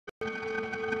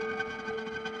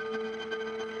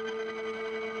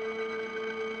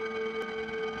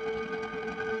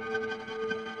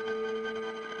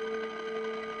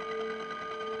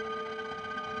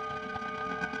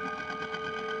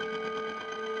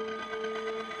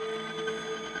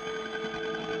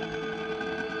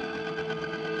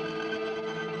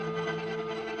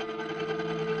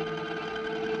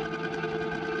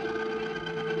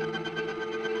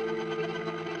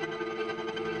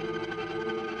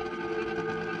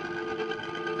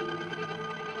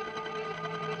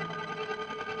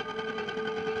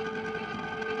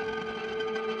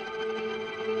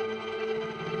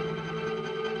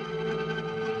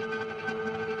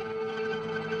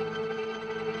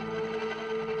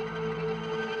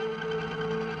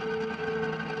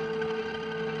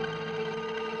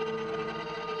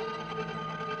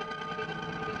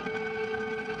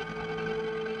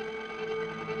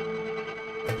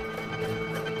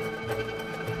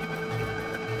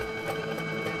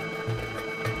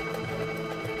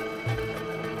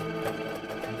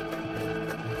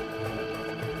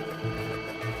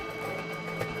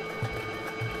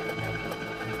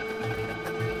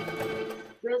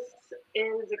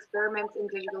is Experiments in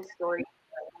Digital Story.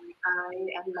 I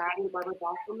am Maddie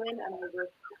Barber-Bosselman, and I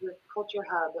work with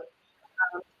CultureHub.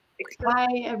 Hi,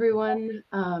 everyone.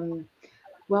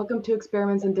 Welcome to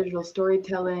Experiments in Digital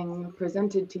Storytelling,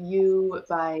 presented to you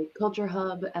by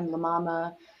CultureHub and La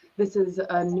Mama. This is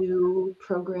a new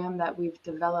program that we've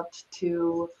developed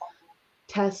to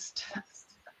test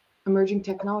emerging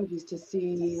technologies to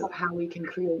see how we can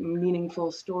create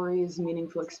meaningful stories,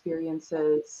 meaningful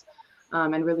experiences,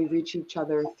 and really reach each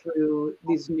other through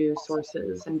these new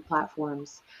sources and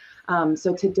platforms.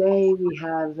 So today we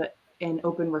have an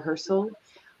open rehearsal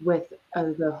with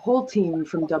the whole team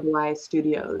from Double I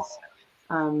Studios.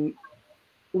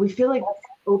 We feel like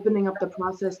opening up the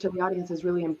process to the audience is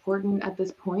really important at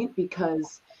this point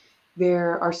because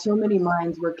there are so many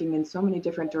minds working in so many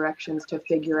different directions to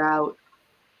figure out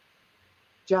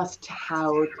just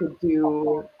how to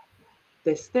do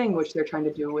this thing, which they're trying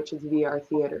to do, which is VR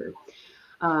theater.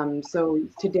 So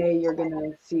today you're going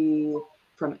to see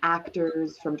from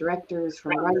actors, from directors,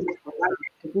 from writers, from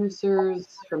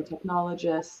producers, from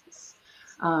technologists,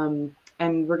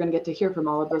 and we're going to get to hear from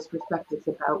all of those perspectives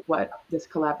about what this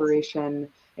collaboration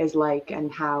is like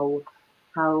and how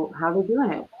they're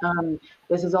doing it.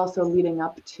 This is also leading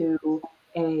up to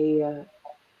a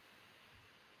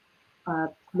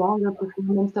longer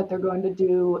performance that they're going to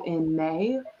do in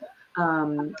May,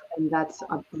 and that's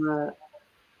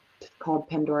called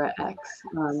Pandora X,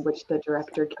 which the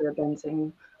director Kiira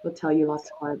Benzing will tell you lots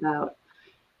more about.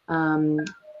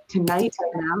 Tonight,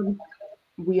 now,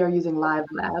 we are using Live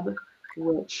Lab,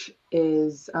 which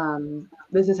is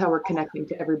this is how we're connecting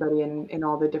to everybody in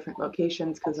all the different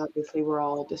locations, because obviously we're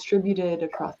all distributed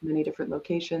across many different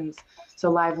locations.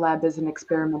 So Live Lab is an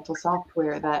experimental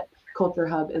software that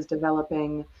CultureHub is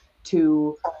developing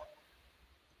to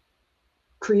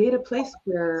create a place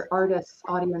where artists,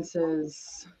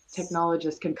 audiences,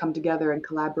 technologists can come together and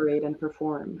collaborate and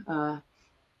perform.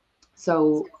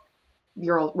 So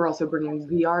we're also bringing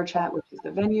VR chat, which is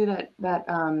the venue that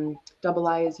Double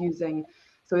I is using.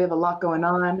 So we have a lot going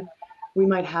on. We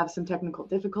might have some technical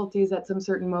difficulties at some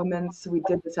certain moments. We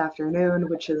did this afternoon,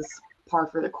 which is par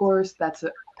for the course. That's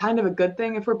kind of a good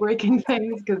thing if we're breaking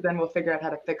things, because then we'll figure out how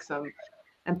to fix them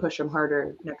and push them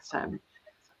harder next time.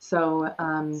 So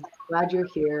glad you're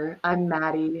here. I'm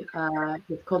Maddie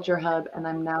with CultureHub, and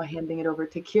I'm now handing it over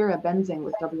to Kiira Benzing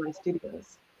with Double I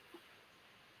Studios.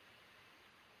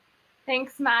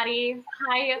 Thanks, Maddie.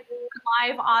 Hi,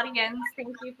 live audience.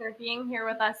 Thank you for being here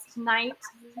with us tonight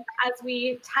as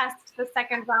we test the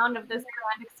second round of this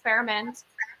grand experiment.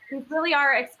 These really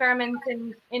are experiments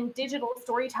in digital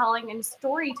storytelling and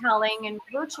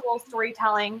virtual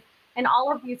storytelling, and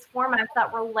all of these formats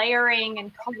that we're layering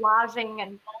and collaging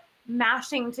and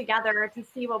mashing together to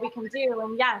see what we can do.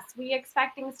 And yes, we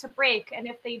expect things to break. And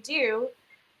if they do,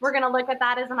 we're going to look at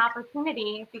that as an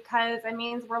opportunity, because it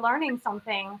means we're learning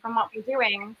something from what we're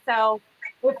doing. So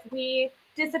if we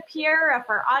disappear, if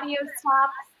our audio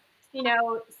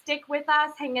stops, stick with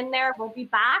us, hang in there. We'll be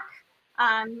back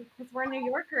because we're New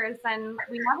Yorkers and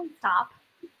we never stop.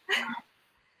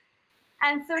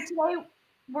 And so today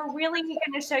we're really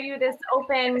going to show you this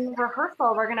open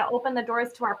rehearsal. We're going to open the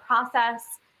doors to our process.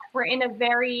 We're in a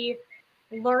very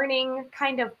learning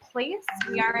kind of place.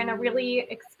 We are in a really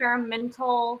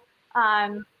experimental,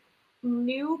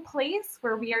 new place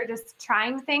where we are just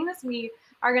trying things. We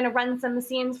are going to run some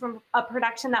scenes from a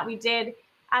production that we did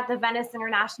at the Venice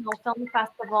International Film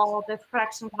Festival, this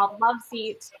production called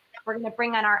Loveseat. We're going to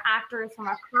bring on our actors from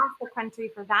across the country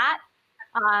for that.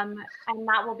 And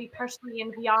that will be partially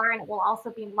in VR, and it will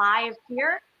also be live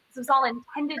here. This was all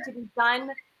intended to be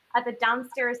done at the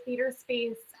downstairs theater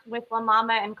space with La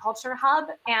Mama and CultureHub,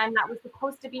 and that was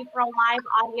supposed to be for a live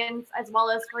audience as well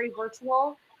as for a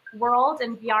virtual world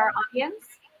and VR audience.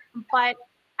 But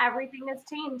everything has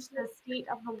changed. The state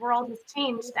of the world has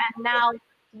changed, and now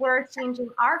we're changing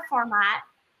our format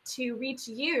to reach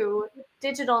you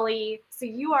digitally, so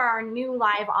you are our new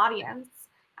live audience.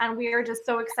 And we are just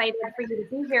so excited for you to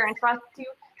be here and for us to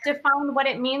define what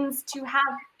it means to have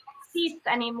seats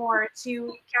anymore,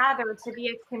 to gather, to be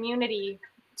a community,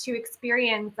 to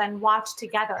experience and watch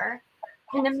together.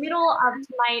 In the middle of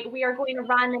tonight, we are going to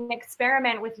run an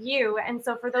experiment with you. And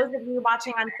so for those of you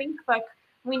watching on Facebook,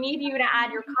 we need you to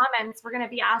add your comments. We're going to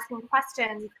be asking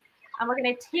questions, and we're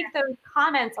going to take those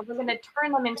comments and we're going to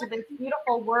turn them into this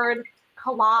beautiful word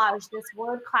collage, this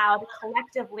word cloud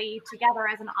collectively together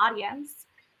as an audience.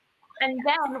 And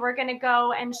then we're going to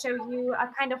go and show you a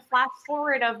kind of flash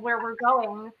forward of where we're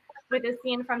going with a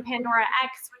scene from Pandora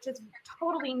X, which is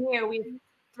totally new. We've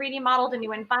 3D modeled a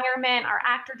new environment. Our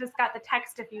actor just got the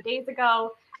text a few days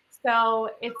ago. So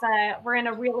we're in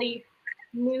a really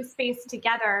new space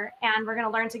together, and we're going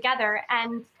to learn together.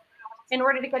 And in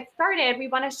order to get started, we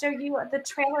want to show you the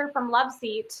trailer from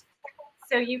Loveseat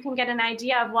so you can get an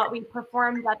idea of what we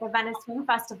performed at the Venice Film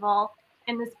Festival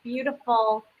in this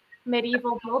beautiful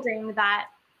medieval building that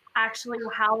actually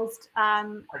housed a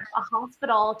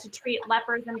hospital to treat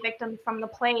lepers and victims from the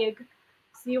plague.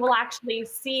 So you will actually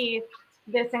see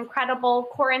this incredible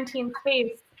quarantine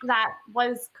space that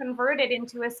was converted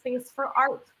into a space for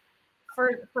art,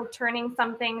 for turning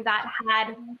something that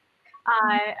had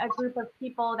a group of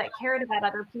people that cared about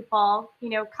other people, you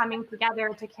know, coming together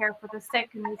to care for the sick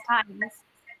in these times.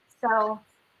 So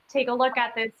take a look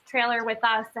at this trailer with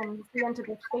us and see into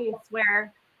the space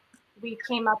where we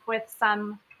came up with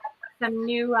some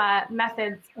new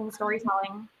methods in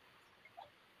storytelling.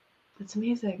 That's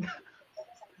amazing.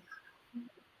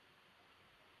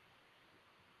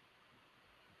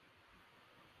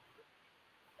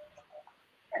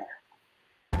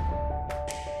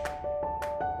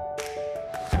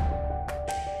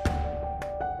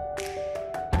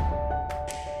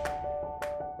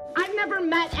 I've never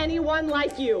met anyone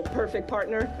like you, perfect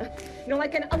partner. You know,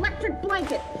 like an electric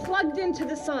blanket plugged into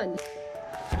the sun.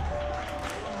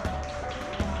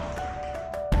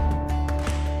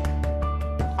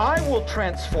 I will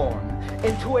transform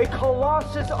into a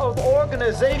colossus of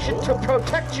organization to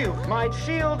protect you, my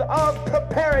shield of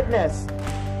preparedness.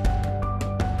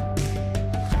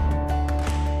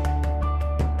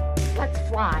 Let's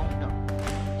fly. No.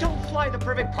 Don't fly the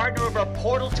perfect partner over a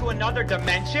portal to another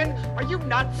dimension. Are you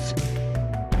nuts?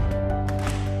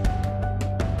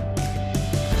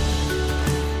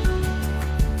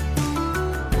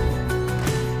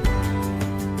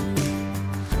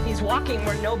 He's walking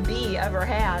where no bee ever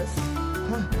has.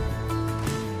 Huh.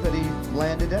 But he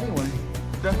landed anyway.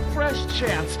 The fresh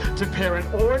chance to pair an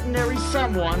ordinary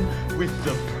someone with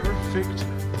the perfect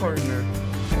partner.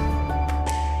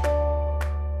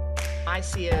 I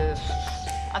see a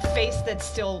face that's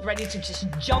still ready to just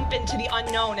jump into the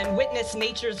unknown and witness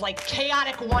nature's like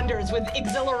chaotic wonders with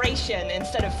exhilaration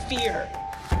instead of fear.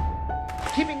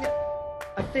 Keeping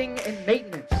a thing in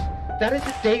maintenance. That is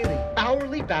a daily,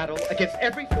 hourly battle against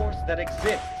every force that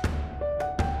exists.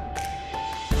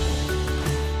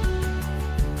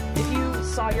 If you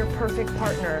saw your perfect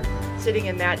partner sitting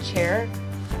in that chair,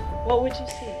 what would you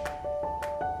see?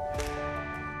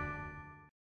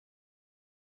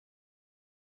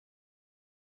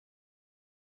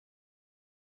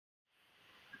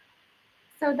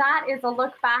 So that is a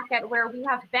look back at where we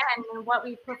have been and what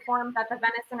we performed at the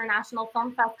Venice International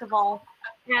Film Festival.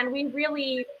 And we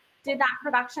really did that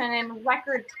production in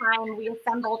record time. We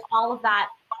assembled all of that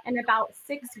in about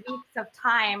 6 weeks of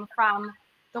time, from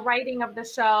the writing of the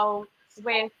show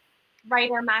with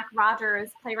writer Mac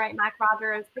Rogers, playwright Mac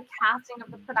Rogers, the casting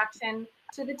of the production,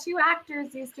 to the two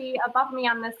actors you see above me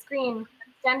on the screen,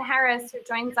 Jen Harris, who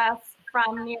joins us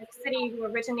from New York City, who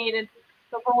originated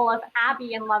the role of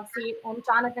Abby in Loveseat, and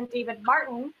Jonathan David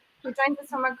Martin, who joins us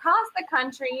from across the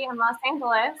country in Los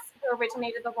Angeles, who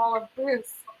originated the role of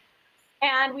Bruce.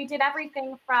 And we did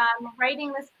everything from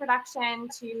writing this production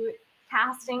to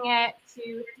casting it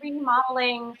to 3D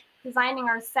modeling, designing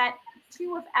our set,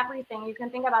 of everything. You can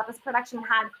think about this production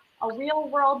had a real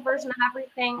world version of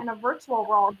everything and a virtual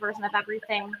world version of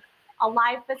everything, a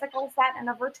live physical set and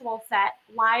a virtual set,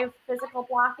 live physical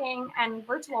blocking and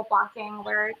virtual blocking,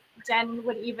 where Jen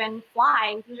would even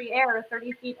fly through the air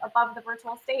 30 feet above the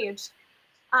virtual stage.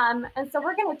 And so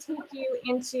we're going to take you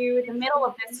into the middle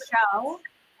of this show,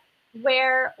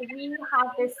 where we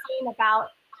have this scene about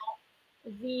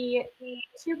the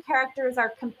two characters are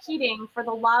competing for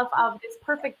the love of this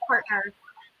perfect partner,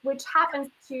 which happens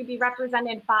to be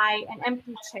represented by an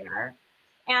empty chair.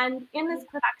 And in this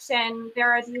production,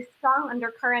 there are these strong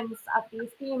undercurrents of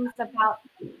these themes about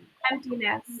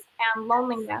emptiness and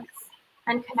loneliness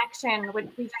and connection, which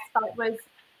we just thought was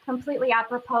completely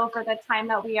apropos for the time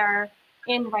that we are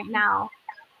in right now.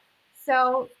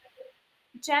 So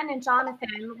Jen and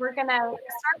Jonathan, we're gonna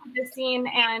start with the scene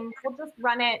and we'll just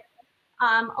run it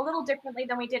a little differently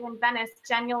than we did in Venice.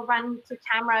 Jen, you'll run to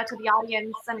camera to the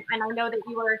audience, and I know that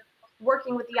you were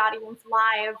working with the audience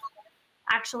live,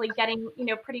 actually getting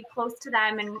pretty close to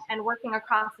them and working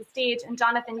across the stage. And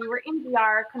Jonathan, you were in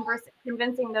VR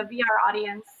convincing the VR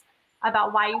audience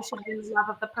about why you should win the love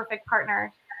of the perfect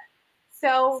partner.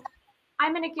 So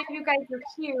I'm going to give you guys your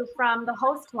cue from the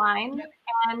host line,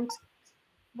 and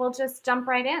we'll just jump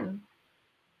right in.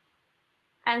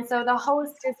 And so the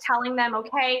host is telling them,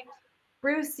 okay,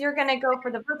 Bruce, you're going to go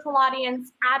for the virtual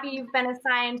audience. Abby, you've been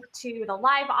assigned to the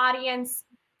live audience.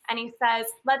 And he says,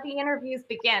 let the interviews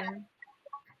begin.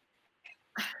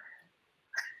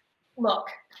 Look,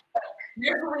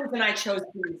 There's the reason I chose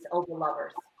these over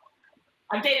lovers.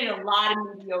 I've dated a lot of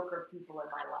mediocre people in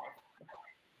my life.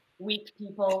 Weak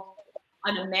people,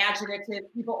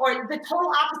 unimaginative people, or the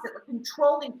total opposite, the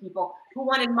controlling people who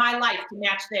wanted my life to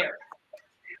match theirs.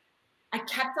 I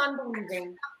kept on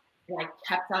believing and I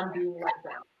kept on being let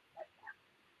down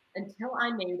until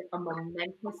I made a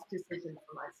momentous decision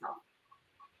for myself.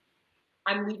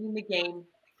 I'm leaving the game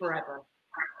forever.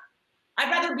 I'd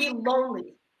rather be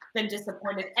lonely than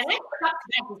disappointed. And I stuck to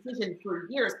that decision for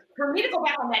years. For me to go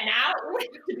back on that now, it would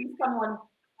have to be someone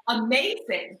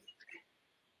amazing.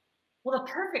 Well,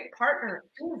 the perfect partner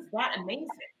is that amazing.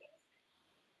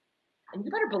 And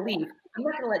you better believe I'm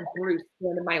not going to let Bruce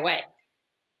stand in my way.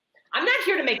 I'm not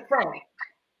here to make friends.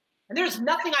 And there's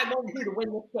nothing I won't do to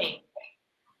win this game.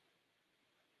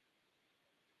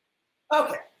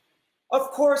 Okay.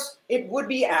 Of course, it would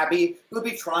be Abby who would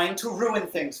be trying to ruin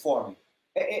things for me.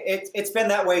 It's been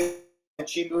that way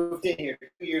since she moved in here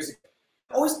 2 years ago.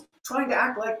 Always trying to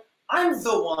act like I'm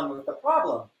the one with the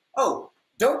problem. Oh,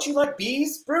 don't you like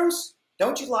bees, Bruce?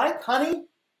 Don't you like honey?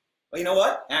 Well, you know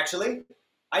what? Actually,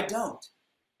 I don't.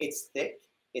 It's thick,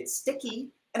 it's sticky,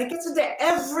 and it gets into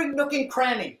every nook and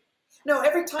cranny. No,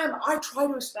 every time I try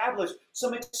to establish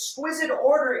some exquisite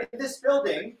order in this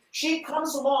building, she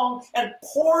comes along and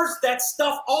pours that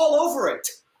stuff all over it.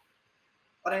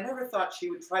 But I never thought she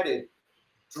would try to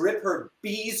drip her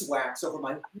beeswax over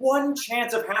my one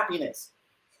chance of happiness.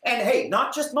 And hey,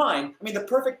 not just mine, I mean the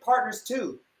perfect partners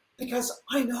too, because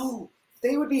I know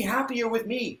they would be happier with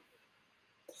me.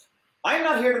 I'm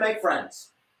not here to make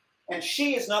friends, and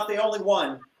she is not the only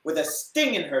one with a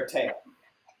sting in her tail.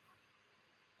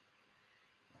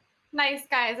 Nice,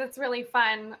 guys. It's really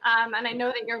fun. And I know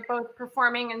that you're both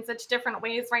performing in such different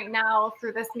ways right now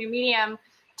through this new medium.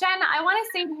 Jen, I want to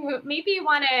say to you, maybe you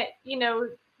want to,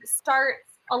 start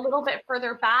a little bit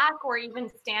further back or even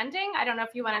standing. I don't know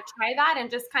if you want to try that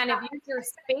and just kind of use your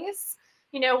space.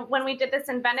 When we did this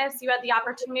in Venice, you had the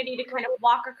opportunity to kind of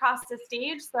walk across the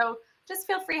stage. So just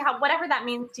feel free, whatever that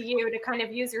means to you, to kind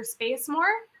of use your space more.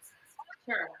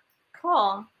 Sure.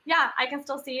 Cool. Yeah, I can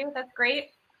still see you. That's great.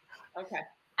 Okay.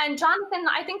 And Jonathan,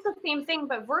 I think the same thing,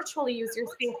 but virtually use your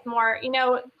space more.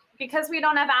 Because we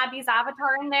don't have Abby's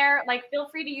avatar in there, feel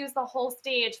free to use the whole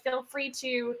stage. Feel free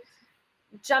to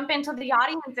jump into the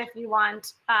audience if you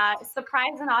want.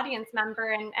 Surprise an audience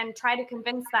member and try to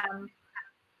convince them.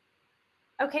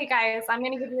 Okay, guys, I'm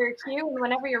going to give you your cue and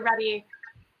whenever you're ready.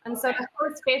 And so the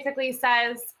host basically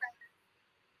says,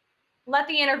 let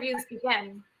the interviews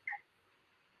begin.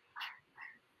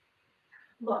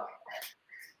 Look,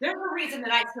 there's a reason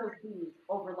that I chose these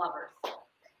over lovers.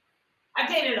 I've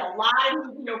dated a lot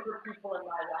of mediocre people in my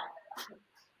life.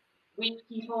 Weak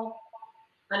people,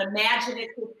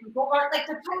 unimaginative people, or the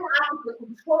total opposite,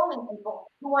 controlling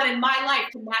people who wanted my life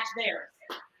to match theirs.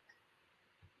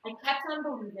 I kept on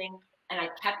believing and I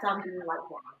kept on being let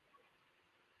down.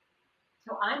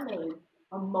 So I made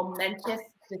a momentous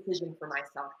decision for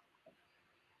myself.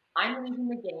 I'm leaving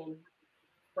the game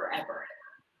forever.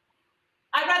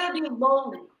 I'd rather be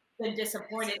lonely than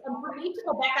disappointed. And for me to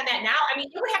go back on that now,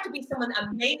 it would have to be someone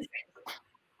amazing.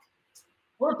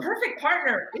 Well, a perfect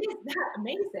partner is that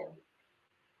amazing.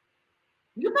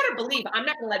 You better believe I'm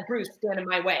not going to let Bruce stand in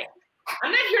my way.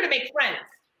 I'm not here to make friends.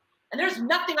 And there's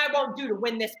nothing I won't do to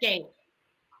win this game.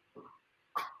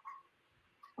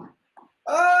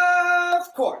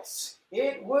 Of course,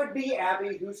 it would be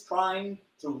Abby who's trying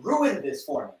to ruin this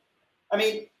for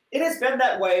me. It has been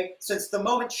that way since the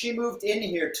moment she moved in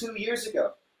here 2 years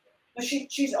ago.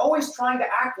 She's always trying to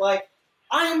act like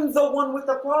I'm the one with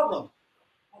the problem.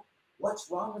 What's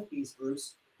wrong with these,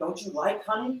 Bruce? Don't you like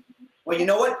honey? Well, you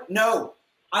know what? No,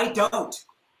 I don't.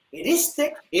 It is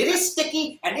thick, it is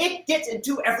sticky, and it gets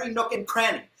into every nook and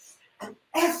cranny. And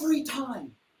every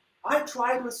time I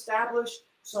try to establish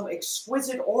some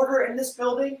exquisite order in this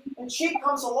building, and she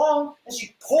comes along and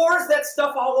she pours that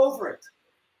stuff all over it.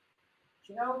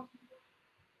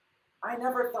 I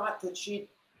never thought that she'd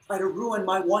try to ruin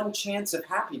my one chance of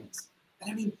happiness.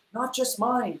 And not just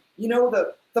mine,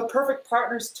 the perfect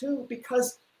partners too,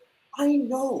 because I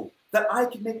know that I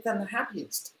can make them the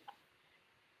happiest.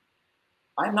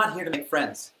 I'm not here to make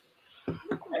friends.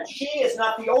 And she is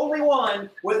not the only one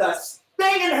with a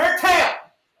sting in her tail.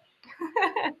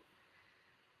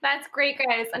 That's great,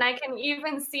 guys. And I can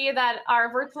even see that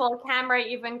our virtual camera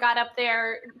even got up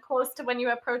there close to when you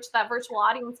approached that virtual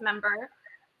audience member.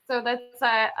 So that's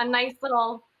a nice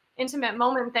little intimate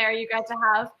moment there you got to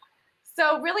have.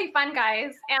 So really fun,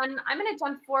 guys. And I'm going to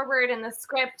jump forward in the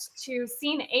script to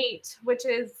scene 8, which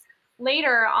is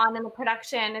later on in the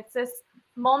production. It's this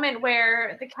moment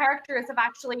where the characters have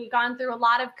actually gone through a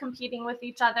lot of competing with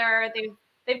each other.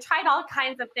 They've tried all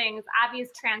kinds of things. Abby's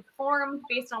transformed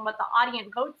based on what the audience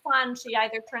votes on. She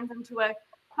either turns into a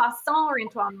croissant or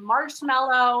into a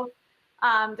marshmallow.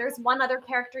 There's one other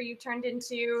character you turned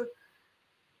into.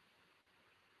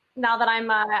 Now that I'm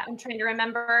trying to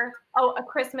remember. Oh, a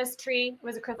Christmas tree. It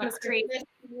was a Christmas tree.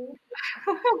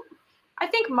 I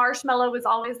think marshmallow was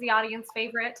always the audience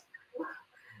favorite.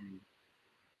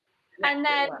 And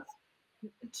then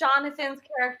Jonathan's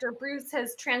character, Bruce,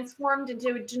 has transformed into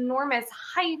ginormous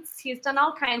heights. He's done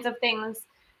all kinds of things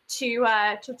to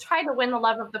try to win the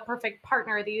love of the perfect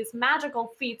partner, these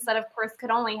magical feats that, of course,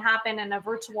 could only happen in a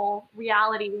virtual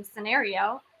reality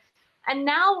scenario. And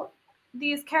now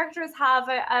these characters have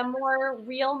a more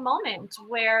real moment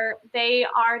where they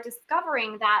are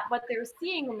discovering that what they're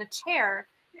seeing in the chair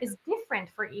is different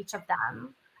for each of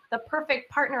them. The perfect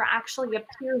partner actually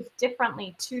appears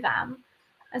differently to them.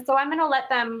 And so I'm going to let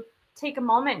them take a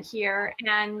moment here,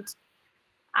 and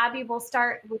Abby, we'll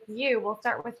start with you. We'll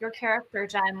start with your character,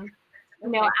 Jen. Okay.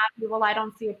 No, Abby, well, I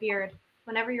don't see a beard.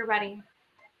 Whenever you're ready.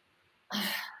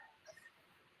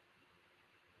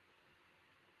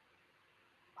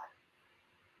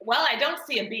 Well, I don't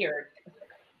see a beard.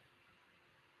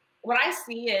 What I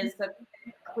see is a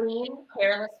clean,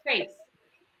 careless face.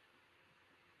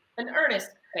 An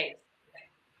earnest face.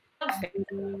 A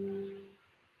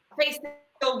face that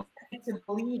don't need to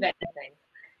believe anything.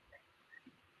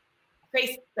 A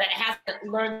face that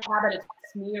hasn't learned the habit of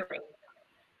smearing.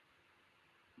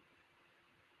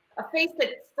 A face that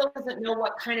still doesn't know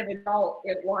what kind of adult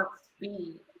it wants to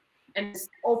be and is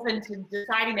open to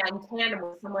deciding that in tandem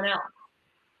with someone else.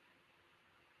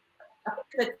 A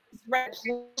face that's ready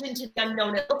to plunge into the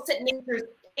unknown. It looks at nature's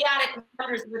chaotic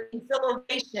wonders with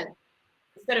exhilaration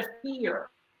instead of fear.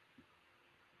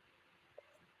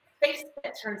 A face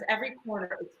that turns every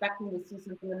corner expecting to see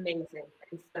something amazing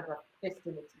instead of a fist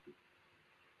in the teeth.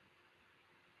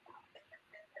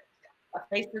 A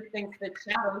face that thinks that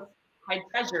shadows hide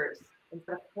treasures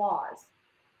instead of flaws.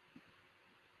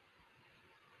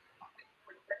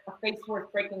 A face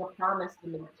worth breaking a promise to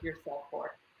make to yourself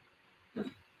for.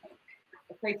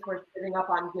 A face worth giving up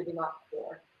on giving up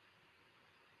for.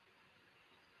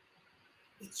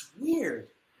 It's weird.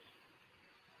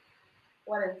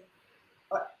 What is?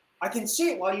 I can see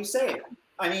it while you say it.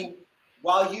 I mean,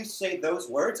 while you say those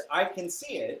words, I can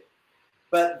see it.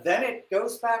 But then it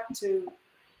goes back to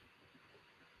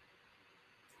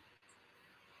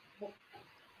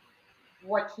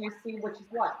what you see, which is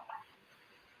what?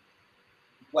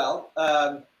 Well,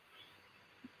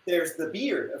 there's the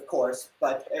beard, of course,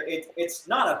 but it's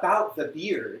not about the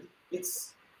beard.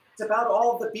 It's about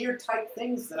all the beard type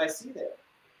things that I see there.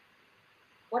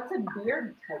 What's a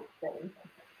beard type thing?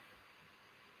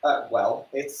 Well,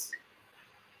 it's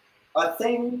a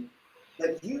thing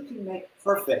that you can make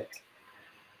perfect,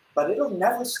 but it'll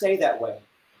never stay that way.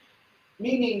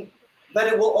 Meaning that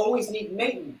it will always need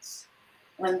maintenance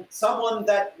and someone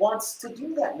that wants to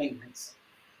do that maintenance.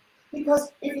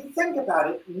 Because if you think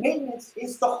about it, maintenance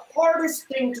is the hardest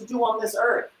thing to do on this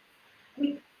earth. I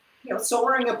mean,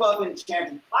 soaring above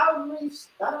enchanted cloud reefs,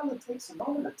 that only takes a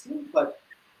moment or two, but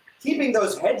keeping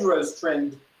those hedgerows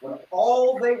trimmed when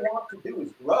all they want to do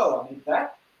is grow, I mean,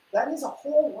 that is a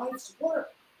whole life's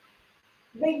work.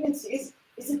 Maintenance is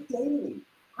a daily,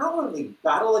 hourly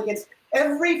battle against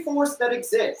every force that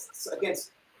exists,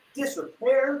 against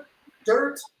disrepair,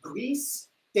 dirt, grease,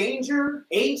 danger,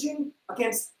 aging,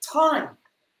 against time.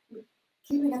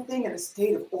 Keeping a thing in a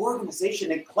state of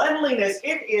organization and cleanliness,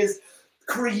 it is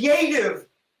creative.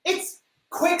 It's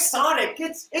quixotic.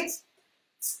 It's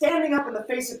standing up in the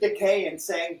face of decay and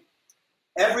saying,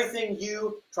 everything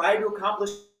you tried to accomplish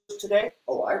today,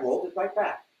 oh, I rolled it right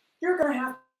back. You're going to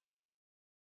have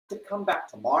to come back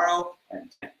tomorrow.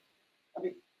 And I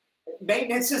mean,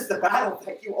 maintenance is the battle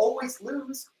that you always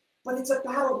lose, but it's a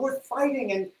battle worth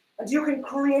fighting, and you can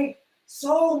create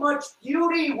so much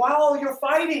beauty while you're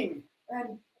fighting.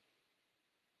 And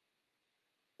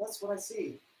that's what I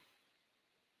see.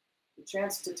 The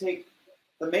chance to take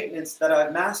the maintenance that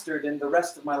I've mastered in the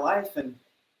rest of my life and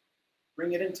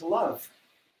bring it into love.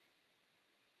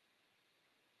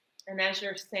 And as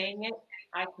you're saying it,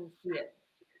 I can see it.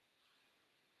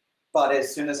 But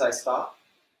as soon as I stop,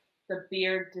 the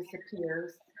beard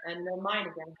disappears and they're mine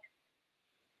again.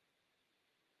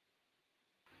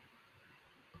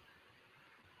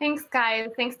 Thanks, guys.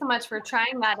 Thanks so much for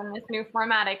trying that in this new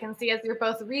format. I can see as you're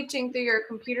both reaching through your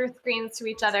computer screens to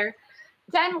each other.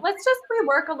 Jen, let's just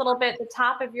rework a little bit the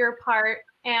top of your part.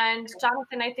 And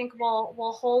Jonathan, I think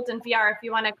we'll hold in VR. If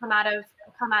you want to come out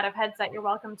of headset, you're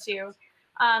welcome to.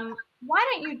 Why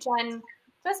don't you, Jen,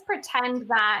 just pretend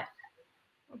that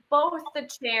both the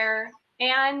chair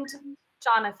and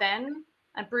Jonathan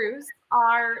and Bruce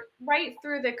are right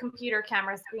through the computer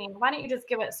camera screen. Why don't you just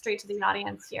give it straight to the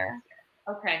audience here?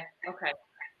 Okay, okay.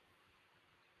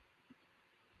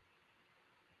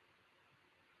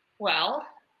 Well,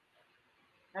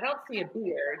 I don't see a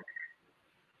beard.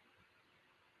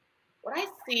 What I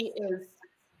see is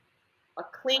a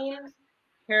clean,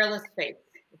 hairless face,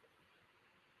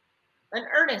 an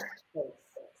earnest face,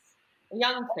 a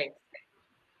young face,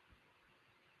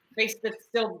 a face that's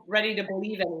still ready to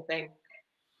believe anything,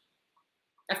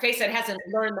 a face that hasn't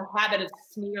learned the habit of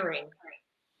sneering,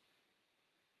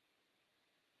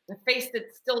 a face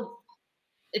that still,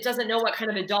 it doesn't know what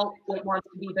kind of adult it wants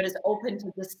to be, but is open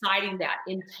to deciding that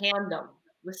in tandem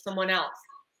with someone else.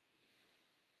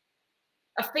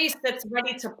 A face that's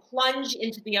ready to plunge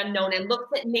into the unknown and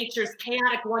looks at nature's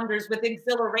chaotic wonders with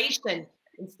exhilaration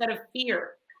instead of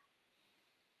fear.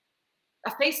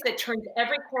 A face that turns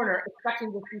every corner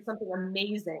expecting to see something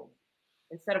amazing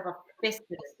instead of a fist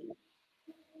to see.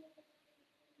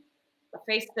 A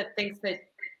face that thinks that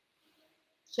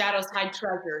shadows hide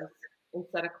treasures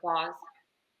instead of claws.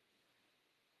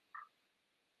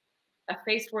 A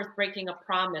face worth breaking a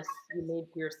promise you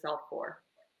made to yourself for.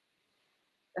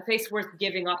 A face worth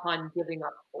giving up on giving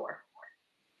up for.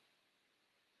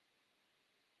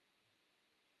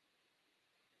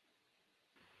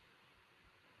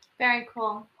 Very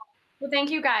cool. Well,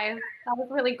 thank you guys. That was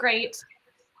really great.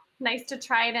 Nice to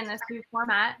try it in this new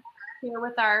format here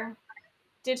with our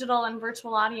digital and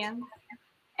virtual audience.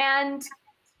 And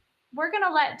we're going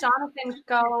to let Jonathan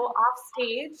go off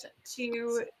stage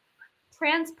to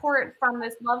transport from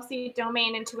this Loveseat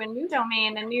domain into a new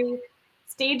domain, a new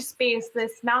stage space,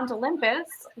 this Mount Olympus,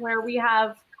 where we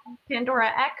have Pandora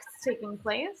X taking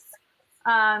place.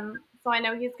 So I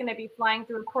know he's going to be flying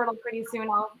through a portal pretty soon.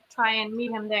 I'll try and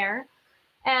meet him there.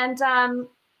 And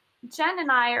Jen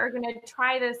and I are going to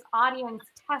try this audience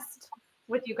test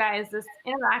with you guys, this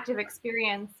interactive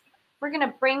experience. We're going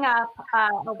to bring up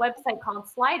a website called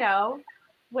Slido,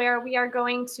 where we are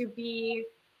going to be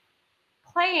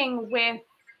playing with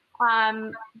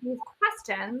these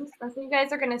questions. And so you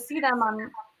guys are going to see them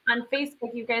on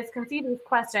Facebook. You guys can see these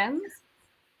questions.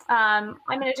 I'm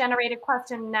going to generate a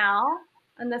question now.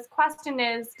 And this question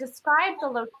is, describe the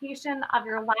location of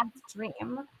your last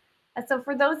dream. And so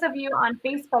for those of you on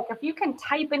Facebook, if you can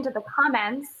type into the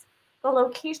comments the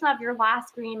location of your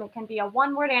last dream, it can be a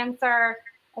one-word answer.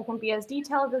 It can be as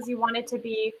detailed as you want it to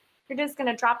be. You're just going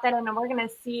to drop that in and we're going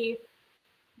to see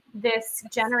this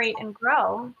generate and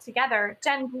grow together.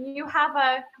 Jen, do you have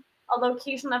a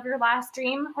location of your last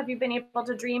dream? Have you been able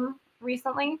to dream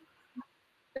recently?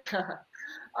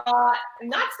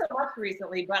 Not so much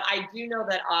recently, but I do know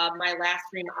that my last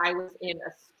dream, I was in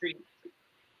a street.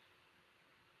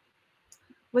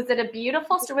 Was it a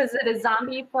beautiful street? Was it a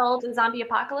zombie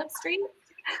apocalypse street?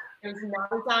 It was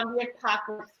not a zombie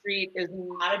apocalypse street. It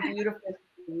was not a beautiful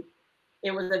street.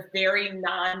 It was a very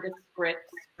nondescript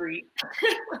street.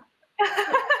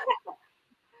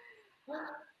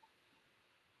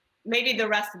 Maybe the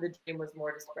rest of the dream was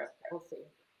more descriptive. We'll see.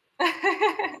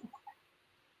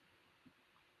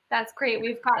 That's great.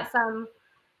 We've got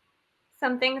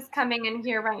some things coming in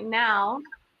here right now.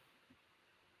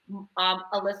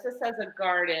 Alyssa says a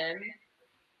garden.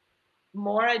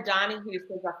 Maura Donahue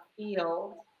says a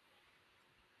field.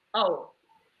 Oh,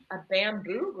 a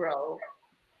bamboo grove.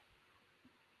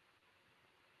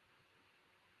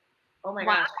 Oh my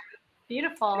gosh.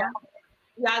 Beautiful. Yeah.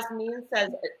 Yasmin says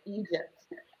Egypt.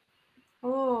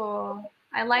 Ooh,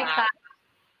 I like that.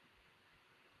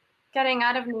 Getting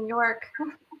out of New York.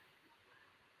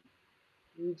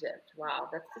 Egypt. Wow,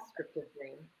 that's a descriptive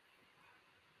dream.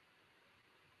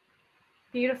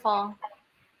 Beautiful.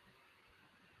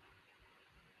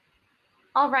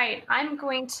 All right, I'm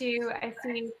going to, I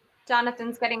see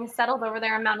Jonathan's getting settled over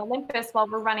there in Mount Olympus while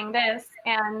we're running this,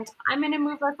 and I'm going to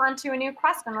move us on to a new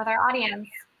question with our audience.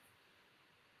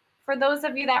 For those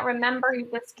of you that remember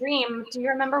this dream, do you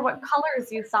remember what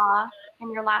colors you saw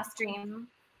in your last dream?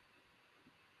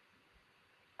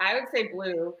 I would say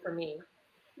blue for me.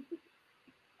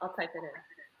 I'll type it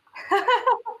in.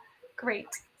 Great.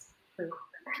 Blue.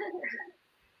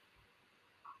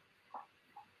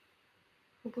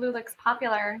 Blue looks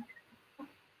popular.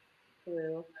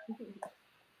 Blue.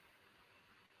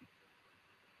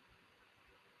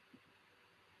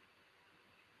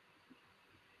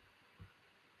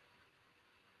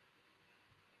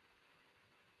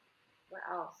 What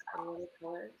else? Any other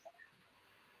colors?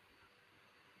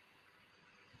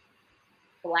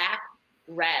 Black,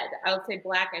 red. I would say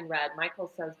black and red.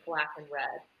 Michael says black and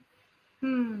red.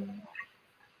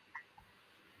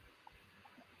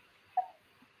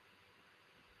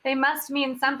 They must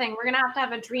mean something. We're gonna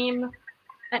have a dream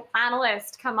an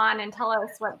analyst come on and tell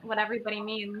us what everybody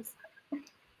means.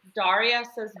 Daria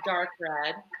says dark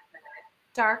red.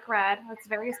 Dark red. That's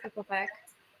very specific.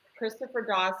 Christopher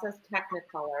Dawes says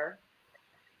Technicolor.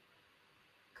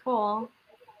 Cool.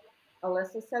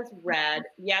 Alyssa says red.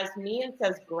 Yasmin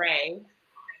says gray.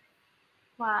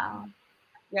 Wow.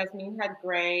 Yasmin had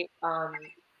gray, a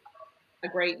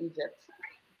gray Egypt.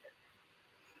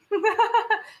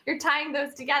 You're tying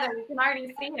those together. You can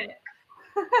already see it.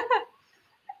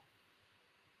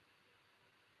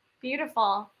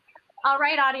 Beautiful. All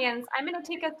right, audience. I'm going to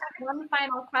take us to one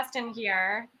final question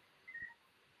here,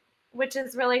 which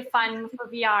is really fun for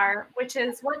VR, which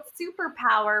is, what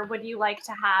superpower would you like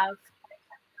to have?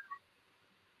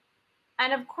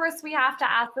 And of course, we have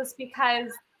to ask this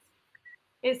because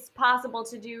it's possible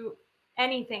to do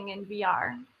anything in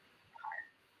VR.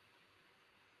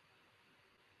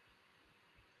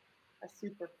 A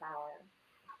superpower.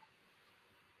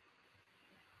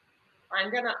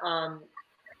 I'm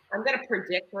gonna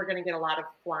predict we're gonna get a lot of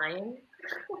flying.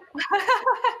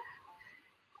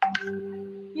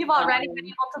 You've already been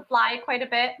able to fly quite a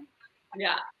bit.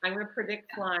 Yeah, I'm gonna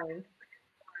predict flying.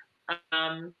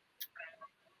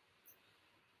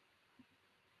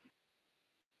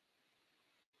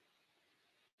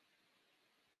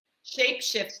 Shape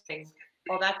shifting.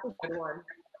 Oh, that's a good one.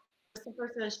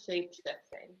 Christopher says shape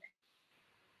shifting.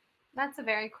 That's a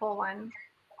very cool one.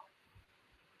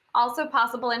 Also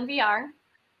possible in VR.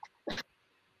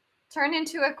 Turn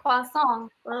into a croissant.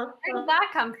 Where did that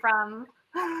come from?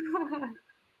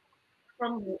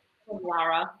 From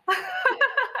Lara.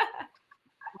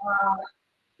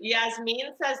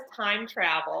 Yasmin says time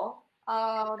travel.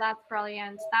 Oh, that's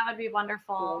brilliant. That would be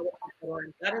wonderful.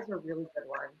 That is a really good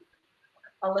one.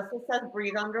 Alyssa says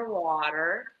breathe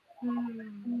underwater.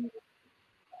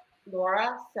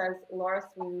 Laura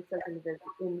Sweeney says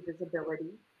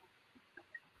invisibility.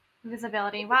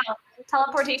 Invisibility. Wow.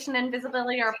 Teleportation and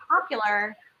invisibility are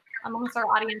popular amongst our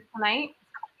audience tonight.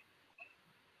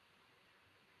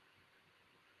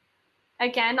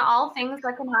 Again, all things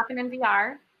that can happen in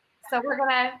VR. So we're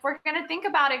gonna think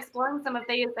about exploring some of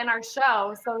these in our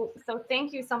show. So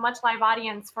thank you so much, live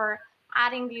audience, for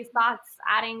adding these thoughts,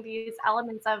 adding these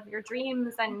elements of your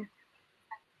dreams and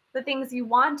the things you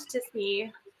want to see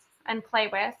and play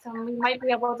with. And we might be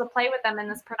able to play with them in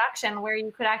this production where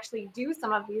you could actually do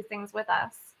some of these things with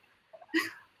us.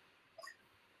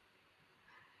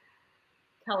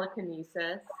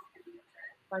 Telekinesis,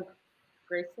 like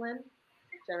Gracelyn,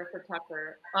 Jennifer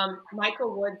Tucker.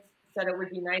 Michael Woods said it would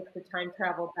be nice to time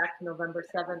travel back to November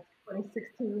 7th,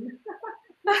 2016.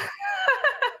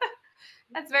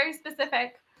 That's very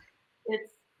specific.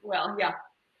 It's, well, yeah.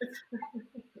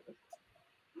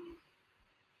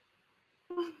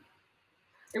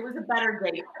 It was a better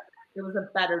date. It was a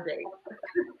better date.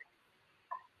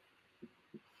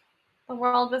 The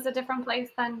world was a different place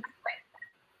then.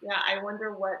 Yeah, I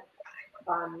wonder what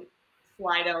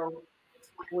Slido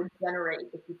would generate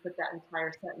if you put that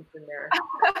entire sentence in there.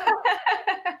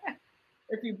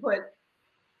 If you put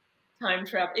time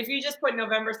travel, if you just put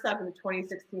November 7th,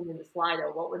 2016 into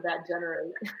Slido, what would that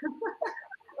generate?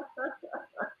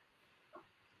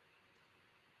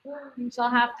 You shall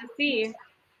have to see.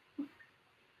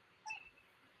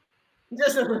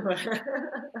 Just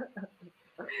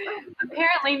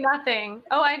apparently nothing.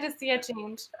 Oh, I just see a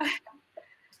change.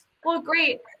 Well,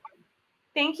 great.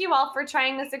 Thank you all for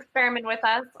trying this experiment with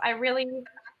us. I really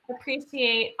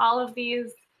appreciate all of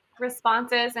these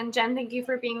responses. And Jen, thank you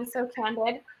for being so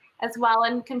candid as well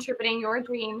and contributing your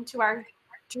dream to our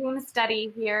dream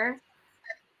study here.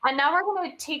 And now we're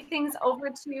going to take things over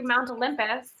to Mount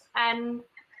Olympus, and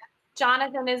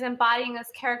Jonathan is embodying this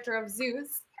character of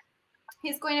Zeus.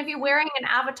 He's going to be wearing an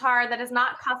avatar that is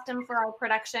not custom for our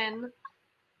production.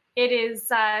 It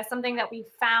is something that we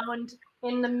found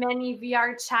in the many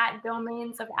VR chat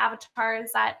domains of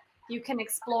avatars that you can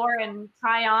explore and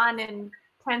try on and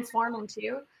transform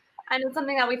into. And it's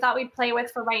something that we thought we'd play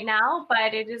with for right now,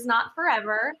 but it is not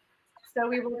forever. So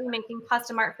we will be making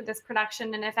custom art for this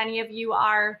production. And if any of you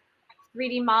are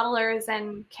 3D modelers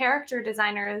and character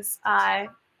designers,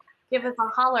 give us a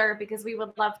holler because we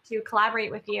would love to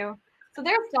collaborate with you. So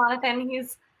there's Jonathan.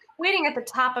 He's waiting at the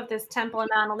top of this temple in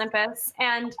Mount Olympus.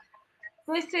 And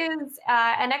this is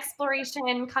an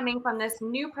exploration coming from this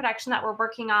new production that we're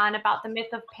working on about the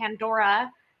myth of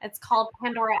Pandora. It's called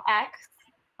Pandora X.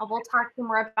 We'll talk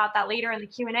more about that later in the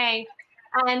Q&A.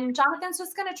 And Jonathan's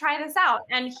just going to try this out.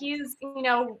 And he's, you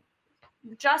know,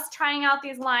 just trying out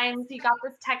these lines. He got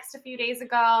this text a few days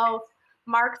ago.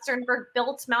 Mark Sternberg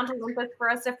built Mount Olympus for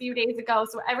us a few days ago.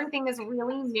 So everything is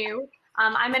really new.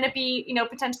 I'm going to be,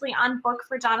 potentially on book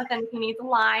for Jonathan if he needs a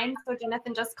line. So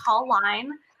Jonathan, just call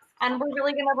line. And we're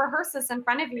really going to rehearse this in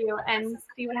front of you and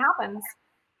see what happens.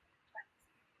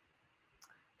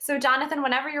 So Jonathan,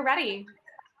 whenever you're ready.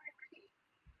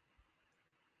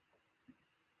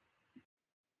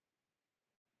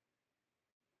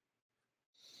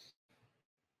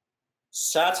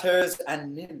 Satyrs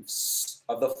and nymphs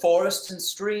of the forest and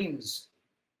streams,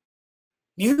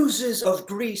 muses of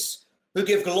Greece who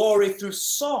give glory through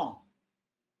song,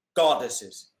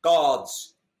 goddesses,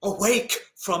 gods, awake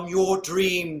from your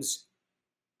dreams.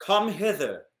 Come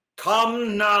hither,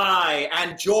 come nigh,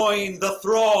 and join the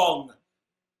throng.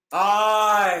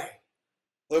 I,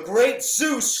 the great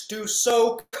Zeus, do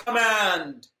so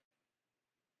command.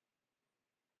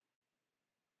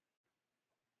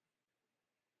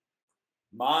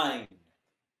 Mine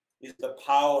is the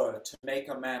power to make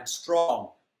a man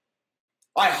strong.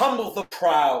 I humble the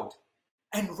proud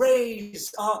and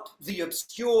raise up the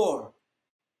obscure.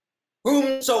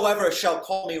 Whomsoever shall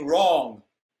call me wrong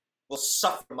will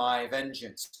suffer my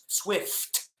vengeance,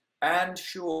 swift and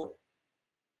sure.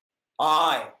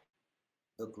 I,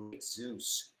 the great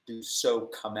Zeus, do so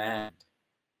command.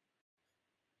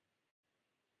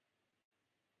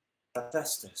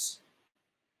 Hephaestus.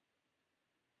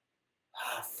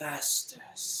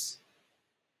 Hephaestus.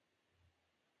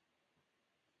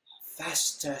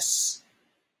 Hephaestus.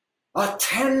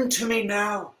 Attend to me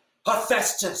now,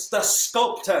 Hephaestus the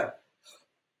sculptor.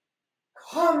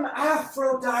 Come,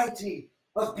 Aphrodite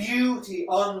of beauty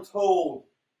untold.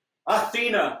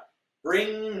 Athena,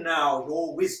 bring now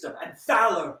your wisdom and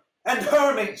valor, and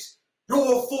Hermes,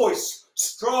 your voice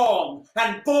strong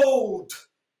and bold.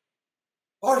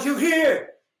 Are you here?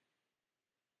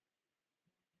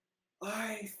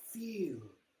 I feel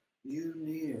you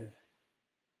near.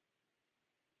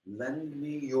 Lend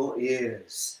me your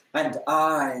ears and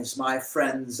eyes, my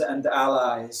friends and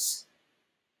allies,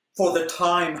 for the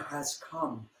time has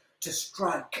come to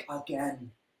strike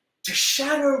again, to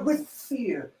shatter with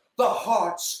fear the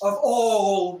hearts of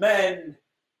all men.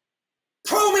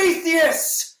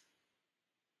 Prometheus!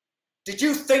 Did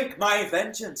you think my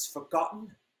vengeance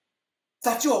forgotten?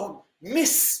 That your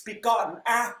misbegotten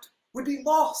act would be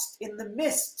lost in the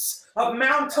mists of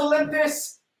Mount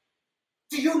Olympus?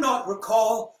 Do you not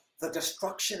recall the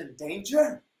destruction and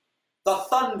danger? The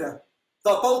thunder,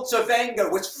 the bolts of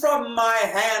anger which from my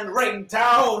hand rained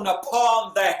down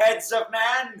upon the heads of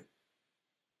man?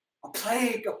 A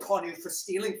plague upon you for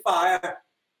stealing fire,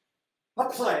 a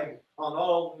plague on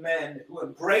all men who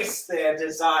embrace their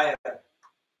desire.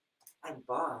 And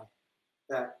by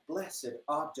that blessed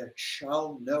object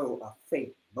shall know a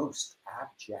fate most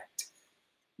abject,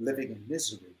 living in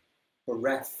misery,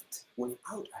 bereft,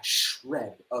 without a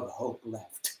shred of hope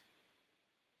left.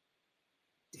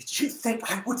 Did you think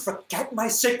I would forget my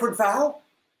sacred vow?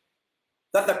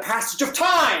 That the passage of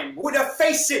time would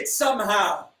efface it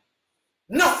somehow?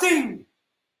 Nothing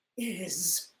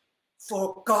is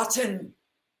forgotten.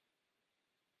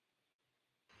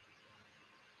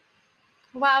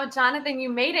 Wow, Jonathan, you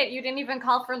made it. You didn't even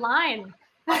call for line.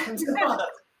 I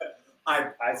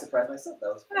surprised myself. That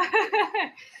was fun.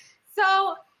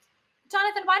 So,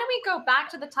 Jonathan, why don't we go back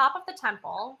to the top of the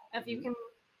temple, if you can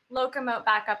locomote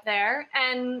back up there,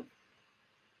 and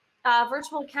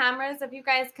virtual cameras, if you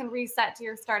guys can reset to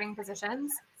your starting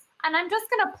positions. And I'm just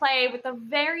going to play with a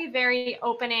very, very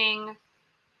opening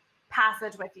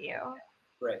passage with you.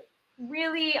 Right.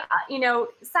 Really,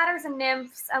 satyrs and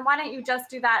nymphs, and why don't you just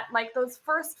do that, like those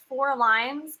first 4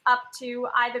 lines up to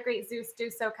I, the great Zeus,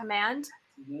 do so command,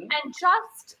 and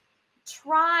just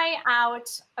try out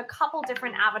a couple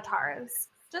different avatars.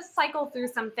 Just cycle through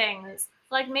some things.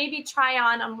 Like maybe try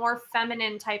on a more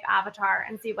feminine type avatar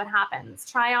and see what happens.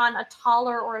 Try on a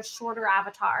taller or a shorter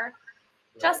avatar.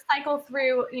 Right. Just cycle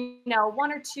through,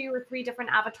 1 or 2 or 3 different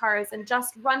avatars and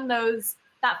just run those,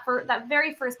 that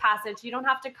very first passage. You don't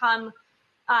have to come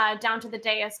down to the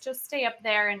dais. Just stay up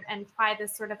there and try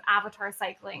this sort of avatar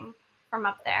cycling from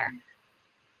up there.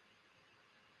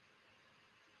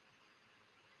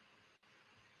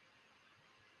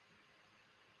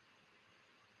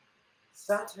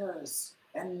 Satyrs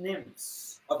and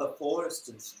nymphs of the forest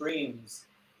and streams,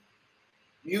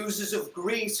 muses of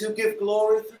Greece who give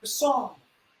glory through song,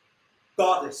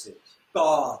 goddesses,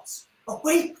 gods,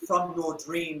 awake from your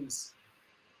dreams.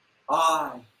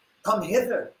 I, come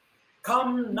hither,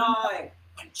 come nigh,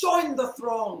 and join the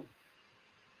throng.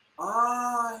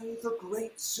 I, the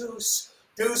great Zeus,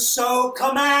 do so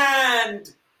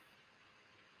command.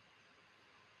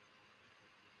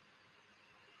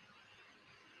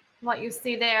 What you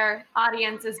see there,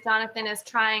 audience, is Jonathan is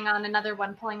trying on another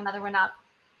one, pulling another one up.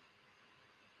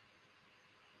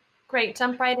 Great,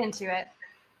 jump right into it.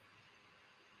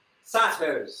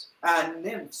 Satyrs and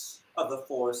nymphs of the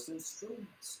forest and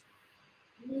streams,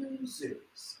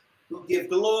 muses who give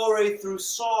glory through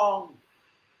song,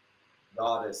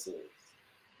 goddesses,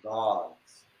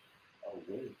 gods,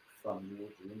 awake from your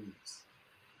dreams.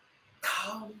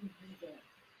 Come hither,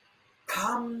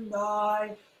 come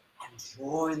nigh, and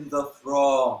join the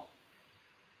throng.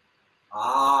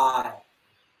 I,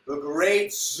 the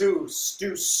great Zeus,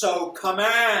 do so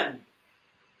command.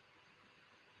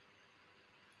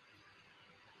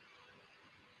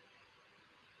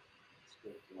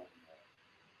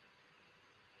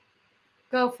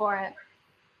 Go for it.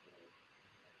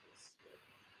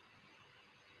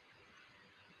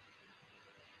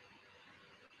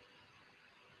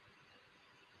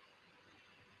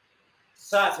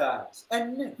 Satyrs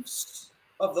and nymphs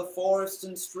of the forest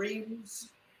and streams,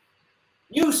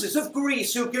 muses of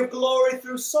Greece who give glory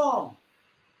through song,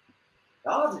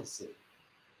 goddesses,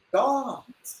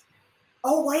 gods,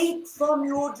 awake from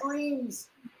your dreams.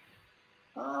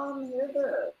 Come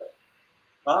hither,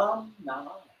 come nigh,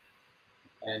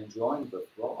 and join the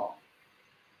throng.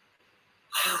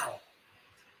 I,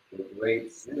 the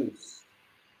great Zeus,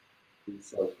 do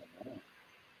so command.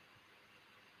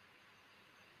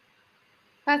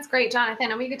 That's great,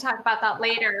 Jonathan. And we could talk about that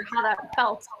later, how that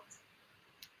felt,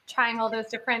 trying all those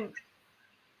different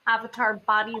avatar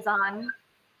bodies on,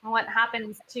 and what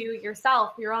happens to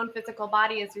yourself, your own physical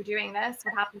body as you're doing this,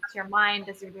 what happens to your mind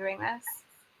as you're doing this.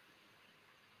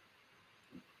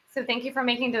 So thank you for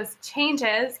making those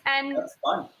changes. And that's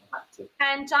fun.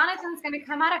 And Jonathan's going to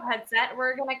come out of headset.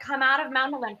 We're going to come out of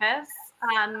Mount Olympus.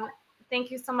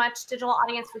 Thank you so much, digital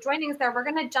audience, for joining us there. We're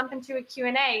going to jump into a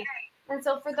Q&A. And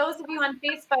so for those of you on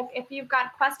Facebook, if you've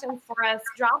got questions for us,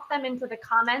 drop them into the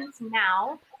comments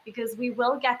now, because we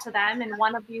will get to them in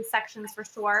one of these sections for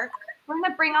sure. We're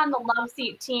going to bring on the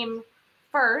Loveseat team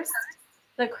first,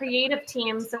 the creative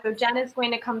team. So Jen is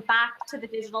going to come back to the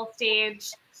digital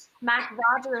stage. Mac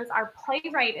Rogers, our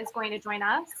playwright, is going to join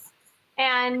us.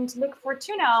 And Nick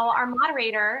Fortuno, our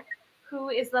moderator, who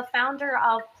is the founder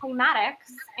of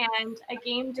Playmatics and a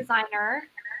game designer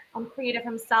and creative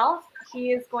himself,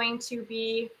 he is going to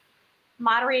be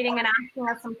moderating and asking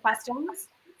us some questions.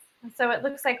 And so it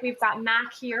looks like we've got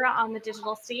Mac here on the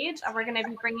digital stage, and we're going to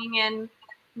be bringing in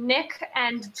Nick,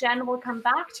 and Jen will come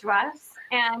back to us.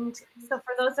 And so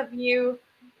for those of you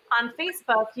on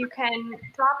Facebook, you can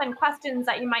drop in questions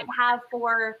that you might have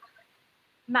for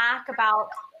Mac about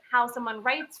how someone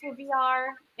writes for VR,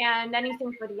 and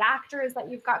anything for the actors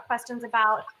that you've got questions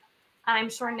about. And I'm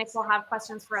sure Nick will have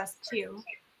questions for us too.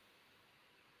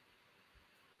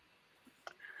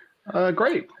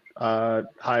 Great. Hi,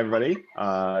 everybody.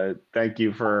 Thank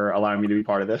you for allowing me to be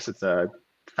part of this. It's a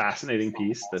fascinating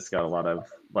piece that's got a lot of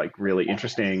really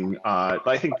interesting,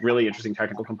 I think really interesting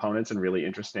technical components and really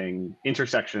interesting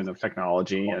intersection of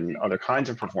technology and other kinds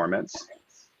of performance.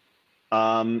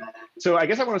 So I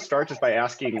guess I want to start just by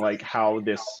asking how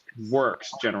this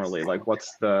works generally.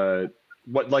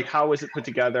 How is it put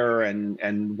together,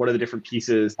 and what are the different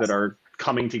pieces that are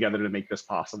coming together to make this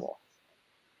possible?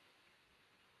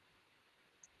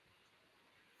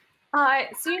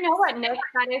 So you know what, Nick,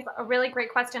 that is a really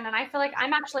great question. And I feel like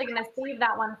I'm actually going to save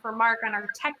that one for Mark on our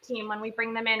tech team when we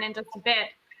bring them in just a bit.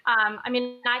 I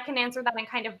mean, I can answer that in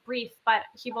kind of brief, but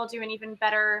he will do an even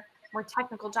better, more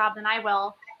technical job than I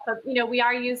will. But, we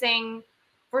are using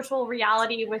virtual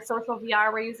reality with social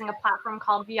VR. We're using a platform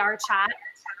called VR Chat.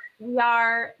 We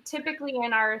are typically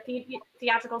in our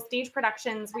theatrical stage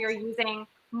productions, we are using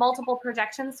multiple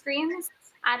projection screens.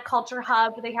 At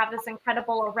CultureHub, they have this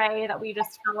incredible array that we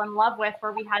just fell in love with,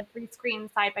 where we had 3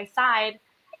 screens side by side.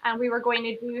 And we were going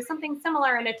to do something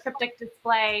similar in a triptych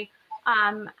display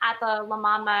at the La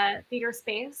Mama theater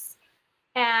space.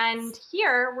 And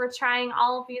here we're trying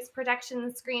all of these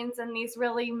projection screens in these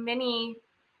really mini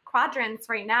quadrants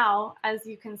right now, as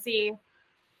you can see,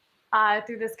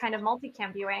 through this kind of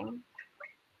multicam viewing.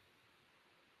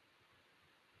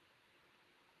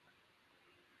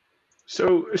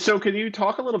 So can you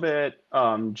talk a little bit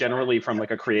generally from a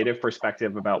creative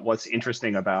perspective about what's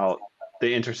interesting about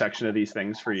the intersection of these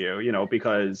things for you?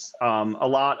 Because a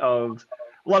lot of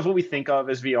what we think of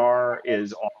as VR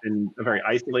is often a very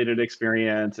isolated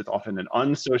experience. It's often an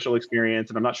unsocial experience,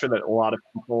 and I'm not sure that a lot of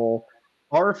people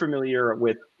are familiar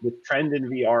with the trend in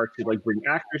VR to bring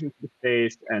actors into the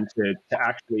space and to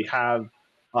actually have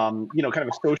kind of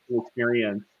a social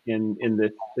experience in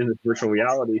this virtual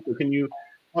reality. So can you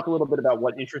talk a little bit about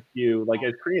what interests you,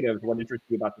 as creatives, what interests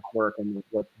you about this work, and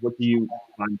what do you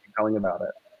find compelling about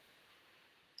it?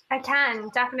 I can,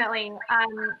 definitely.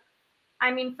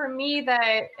 I mean, for me,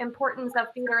 the importance of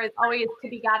theater is always to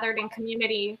be gathered in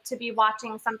community, to be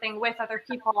watching something with other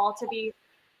people, to be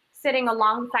sitting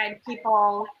alongside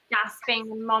people, gasping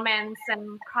in moments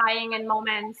and crying in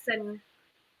moments and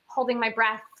holding my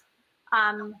breath,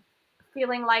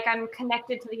 feeling like I'm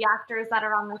connected to the actors that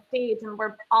are on the stage and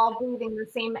we're all breathing the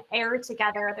same air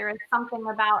together. There is something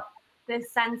about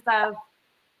this sense of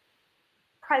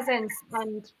presence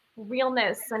and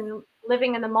realness and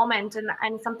living in the moment,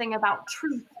 and something about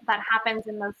truth that happens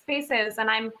in those spaces.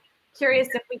 And I'm curious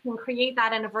if we can create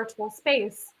that in a virtual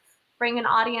space, bring an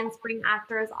audience, bring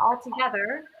actors all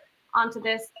together onto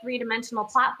this three-dimensional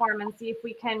platform and see if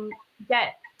we can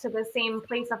get to the same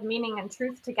place of meaning and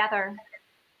truth together.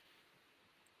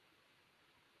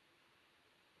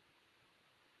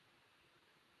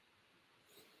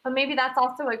 But maybe that's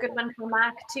also a good one for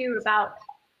Mac too, about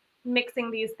mixing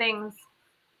these things.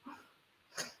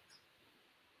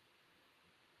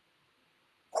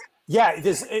 Yeah,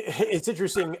 it's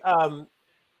interesting.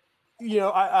 You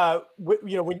know,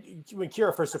 when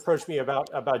Kiira first approached me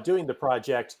about doing the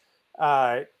project,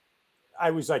 I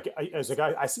was like,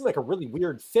 I seem like a really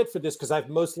weird fit for this because I've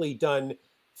mostly done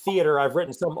theater. I've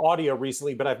written some audio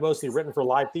recently, but I've mostly written for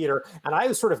live theater. And I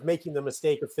was sort of making the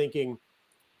mistake of thinking,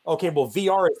 okay, well,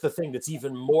 VR is the thing that's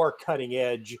even more cutting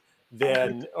edge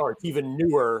than, or even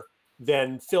newer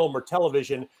than film or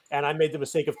television. And I made the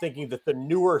mistake of thinking that the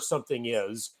newer something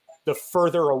is, the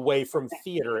further away from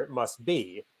theater it must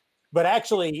be. But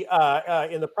actually,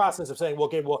 in the process of saying, well,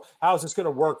 okay, well, how is this going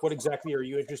to work? What exactly are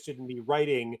you interested in me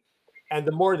writing? And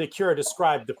the more that Kiira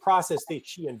described the process that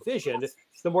she envisioned,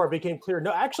 the more it became clear.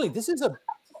 No, actually, this is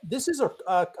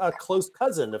a close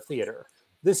cousin of theater.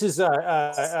 This is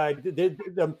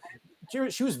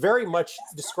she was very much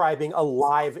describing a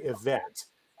live event,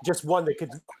 just one that could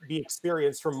be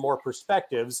experienced from more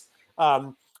perspectives.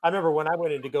 I remember when I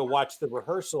went in to go watch the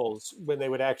rehearsals, when they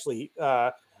would actually,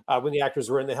 when the actors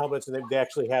were in the helmets and they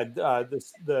actually had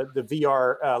the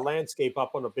VR landscape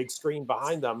up on a big screen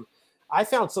behind them. I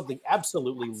found something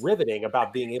absolutely riveting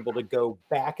about being able to go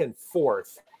back and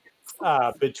forth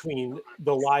between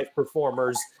the live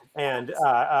performers and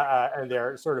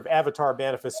their sort of avatar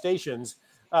manifestations.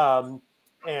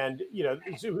 And, you know,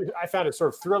 I found it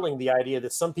sort of thrilling, the idea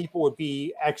that some people would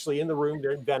be actually in the room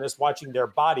there in Venice watching their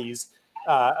bodies,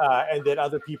 and that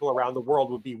other people around the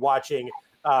world would be watching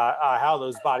how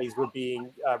those bodies were being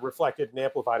reflected and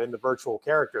amplified in the virtual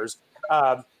characters.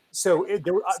 So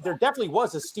there definitely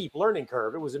was a steep learning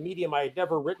curve. It was a medium I had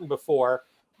never written before,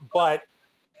 but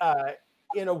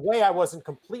in a way I wasn't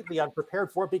completely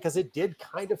unprepared for it, because it did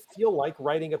kind of feel like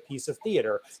writing a piece of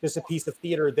theater. Just a piece of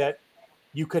theater that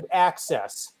you could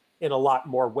access in a lot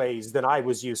more ways than I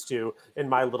was used to in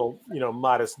my little, you know,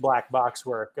 modest black box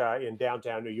work in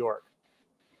downtown New York.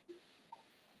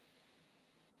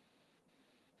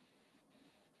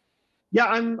 Yeah,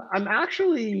 I'm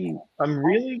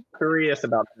really curious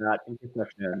about that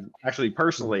intersection. Actually,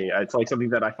 personally, it's like something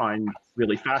that I find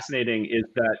really fascinating is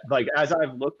that, like, as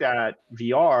I've looked at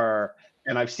VR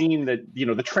and I've seen that, you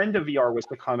know, the trend of VR was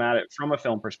to come at it from a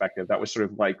film perspective. That was sort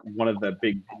of like one of the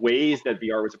big ways that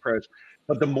VR was approached.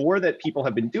 But the more that people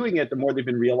have been doing it, the more they've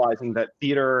been realizing that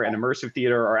theater and immersive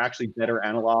theater are actually better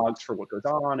analogs for what goes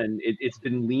on, and it's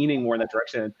been leaning more in that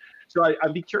direction. So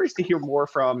I'd be curious to hear more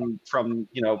from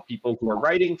you know, people who are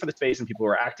writing for the space and people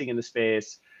who are acting in the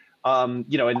space,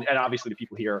 you know, and obviously the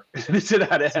people here to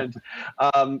that end,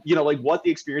 you know, like what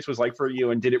the experience was like for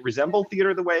you, and did it resemble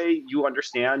theater the way you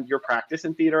understand your practice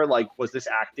in theater? Like, was this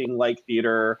acting like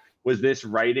theater? Was this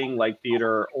writing like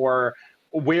theater? Or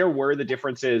where were the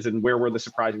differences and where were the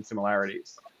surprising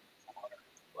similarities?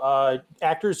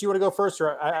 Actors, you want to go first,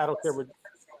 or I don't care what.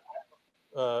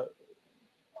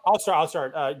 I'll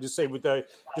start. Just say with the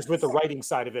writing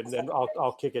side of it, and then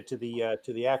I'll kick it to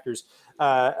the actors.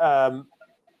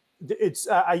 It's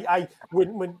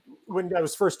when I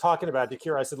was first talking about it to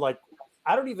Kiira, I said, like,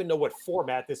 I don't even know what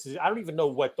format this is. I don't even know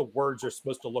what the words are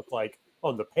supposed to look like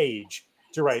on the page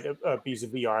to write a piece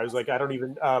of VR. I was like, I don't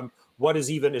even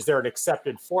is there an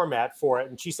accepted format for it?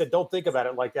 And she said, don't think about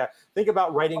it like that. Think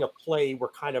about writing a play where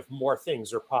kind of more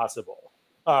things are possible.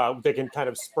 They can kind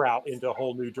of sprout into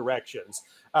whole new directions.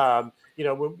 You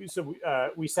know,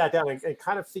 we sat down and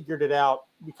kind of figured it out.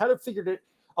 We kind of figured it.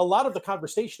 A lot of the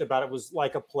conversation about it was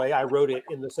like a play. I wrote it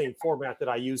in the same format that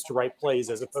I use to write plays,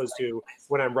 as opposed to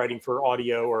when I'm writing for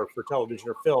audio or for television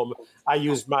or film. I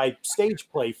used my stage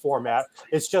play format.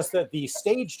 It's just that the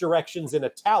stage directions in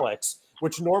italics,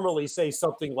 which normally say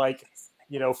something like,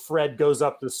 you know, Fred goes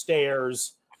up the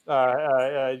stairs,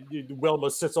 Wilma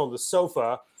sits on the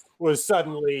sofa, was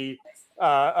suddenly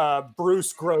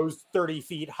Bruce grows 30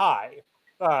 feet high.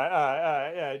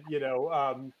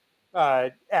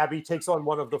 Abby takes on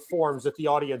one of the forms that the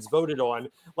audience voted on,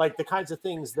 like the kinds of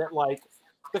things that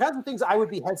the kinds of things I would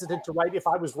be hesitant to write if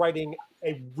I was writing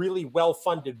a really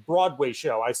well-funded Broadway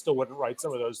show. I still wouldn't write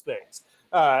some of those things.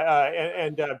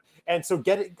 And so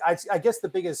I guess the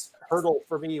biggest hurdle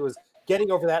for me was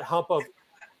getting over that hump of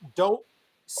don't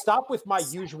stop with my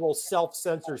usual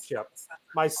self-censorship,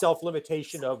 my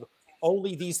self-limitation of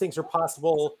only these things are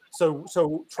possible.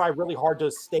 So try really hard to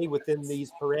stay within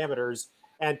these parameters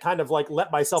and kind of like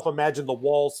let myself imagine the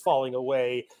walls falling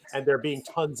away and there being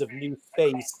tons of new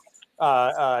space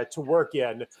to work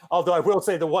in. Although I will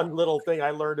say the one little thing I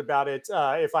learned about it,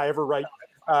 if I ever write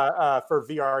for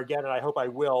VR again, and I hope I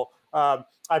will,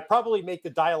 I probably make the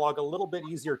dialogue a little bit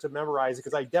easier to memorize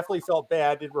because I definitely felt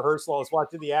bad in rehearsal. I was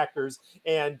watching the actors,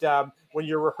 and when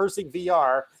you're rehearsing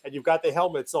VR and you've got the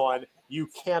helmets on, you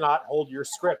cannot hold your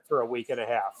script for a week and a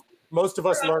half. Most of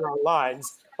us learn our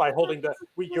lines by holding the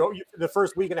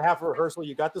first week and a half of rehearsal.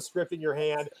 You got the script in your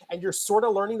hand, and you're sort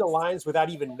of learning the lines without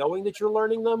even knowing that you're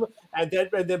learning them. And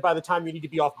then by the time you need to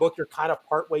be off book, you're kind of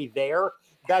partway there.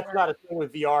 That's not a thing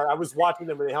with VR. I was watching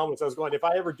them in the helmets. I was going, if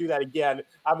I ever do that again,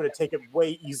 I'm going to take it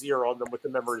way easier on them with the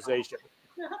memorization.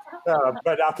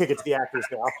 But I'll kick it to the actors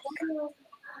now.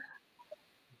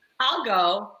 I'll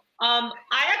go. I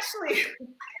actually,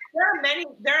 there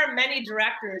are many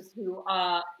directors who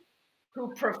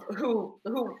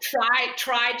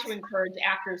try to encourage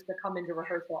actors to come into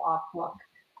rehearsal off book.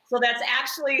 So that's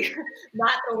actually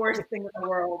not the worst thing in the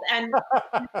world. And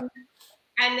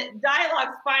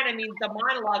dialogue's fine. I mean, the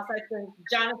monologues, I think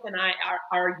Jonathan and I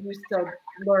are used to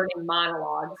learning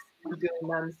monologues and doing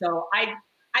them. So I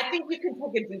think you can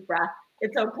take a deep breath.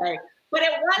 It's okay. But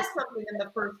it was something in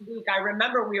the first week. I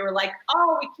remember we were like,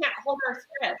 oh, we can't hold our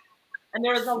script. And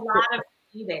there was a lot of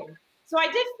eating. So I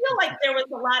did feel like there was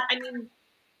a lot. I mean,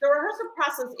 the rehearsal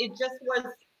process, it just was,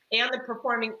 and the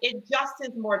performing, it just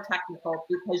is more technical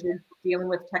because you're dealing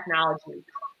with technology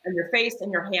and your face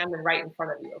and your hand and right in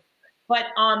front of you. But,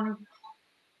 and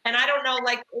I don't know,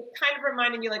 like, it kind of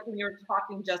reminded me, like, when you were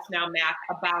talking just now, Mac,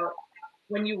 about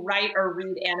when you write or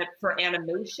read for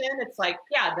animation, it's like,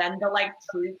 yeah, then the, like,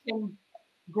 tree can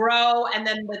grow and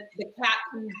then the cat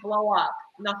can blow up.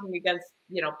 Nothing against,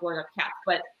 you know, blowing up cats,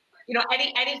 but, you know,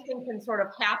 anything can sort of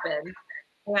happen.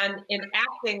 And in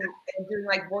acting and doing,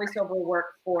 like, voiceover work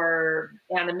for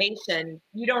animation,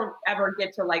 you don't ever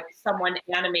get to, like, someone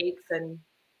animates and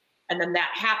then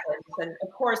that happens. And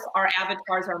of course, our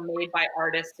avatars are made by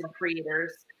artists and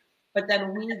creators, but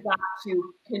then we got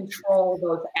to control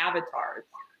those avatars,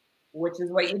 which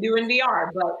is what you do in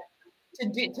VR. But to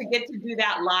get to do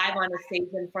that live on a stage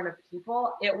in front of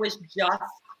people, it was just,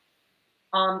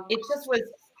 it just was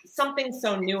something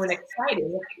so new and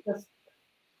exciting.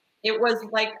 It was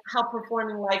like how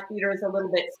performing live theater is a little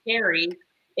bit scary.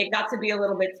 It got to be a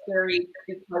little bit scary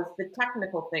because the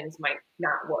technical things might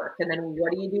not work. And then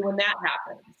what do you do when that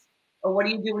happens? Or what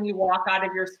do you do when you walk out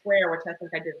of your square, which I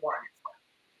think I did once,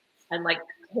 and like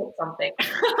hit something?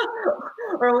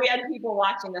 Or we had people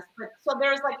watching us. So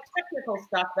there's like technical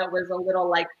stuff that was a little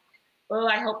like, oh,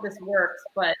 I hope this works.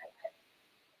 But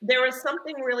there was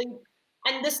something really,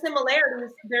 and the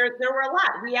similarities, there were a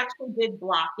lot. We actually did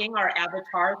blocking our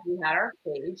avatars. We had our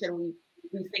stage and we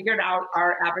figured out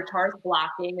our avatars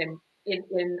blocking and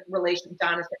in relation,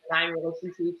 Jonathan and I in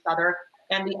relation to each other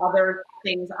and the other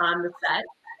things on the set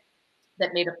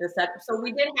that made up the set. So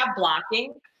we did have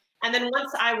blocking. And then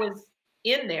once I was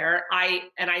in there, I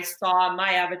saw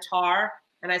my avatar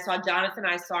and I saw Jonathan,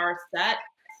 I saw our set.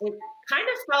 It kind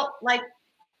of felt like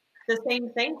the same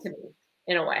thing to me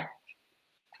in a way.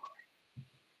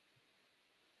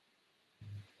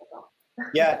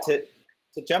 Yeah,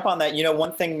 to jump on that, you know,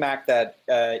 one thing, Mac, that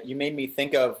you made me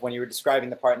think of when you were describing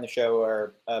the part in the show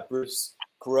where Bruce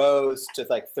grows to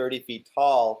like 30 feet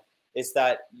tall is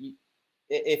that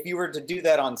if you were to do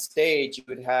that on stage, you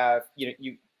would have,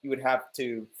 you would have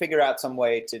to figure out some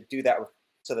way to do that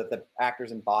so that the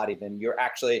actors embody them. You're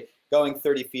actually going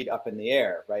 30 feet up in the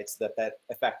air, right? So that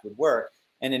effect would work.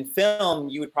 And in film,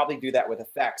 you would probably do that with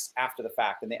effects after the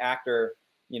fact. And the actor,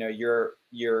 you know,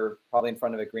 you're probably in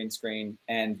front of a green screen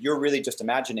and you're really just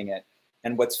imagining it.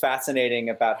 And what's fascinating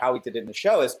about how we did it in the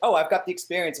show is, oh, I've got the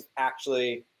experience of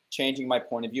actually changing my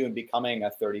point of view and becoming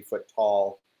a 30-foot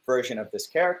tall version of this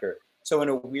character. So in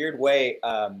a weird way,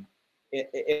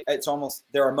 it's almost,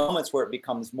 there are moments where it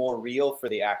becomes more real for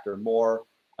the actor, more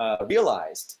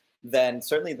realized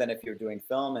certainly than if you're doing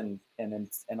film, and in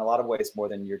a lot of ways more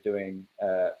than you're doing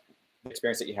the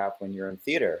experience that you have when you're in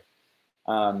theater.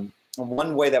 And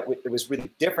one way that it was really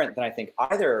different than I think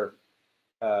either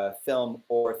film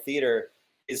or theater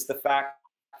is the fact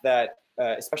that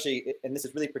especially, and this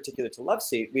is really particular to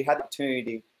Loveseat, we had the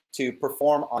opportunity to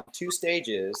perform on 2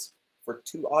 stages for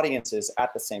 2 audiences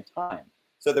at the same time.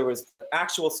 So there was the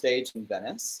actual stage in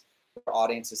Venice, where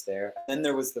audiences there, and then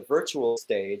there was the virtual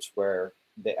stage where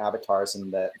the avatars in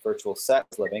the virtual set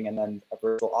was living, and then a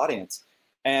virtual audience.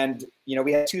 And you know,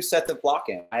 we had 2 sets of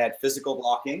blocking. I had physical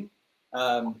blocking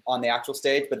on the actual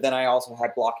stage, but then I also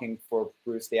had blocking for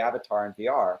Bruce the avatar in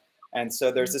VR. And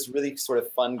so there's this really sort of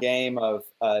fun game of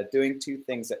doing 2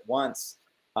 things at once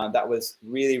that was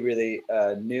really, really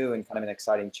new and kind of an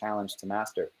exciting challenge to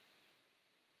master.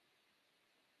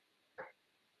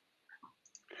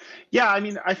 Yeah, I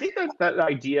mean, I think that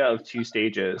idea of 2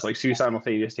 stages, like 2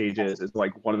 simultaneous stages, is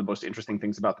like one of the most interesting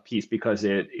things about the piece, because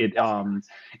it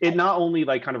not only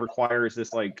like kind of requires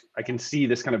this, like, I can see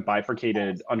this kind of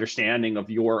bifurcated understanding of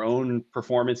your own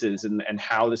performances and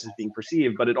how this is being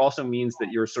perceived, but it also means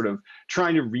that you're sort of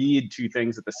trying to read 2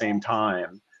 things at the same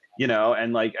time, you know,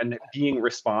 and being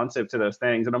responsive to those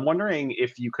things. And I'm wondering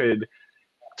if you could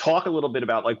talk a little bit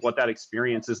about like what that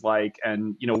experience is like,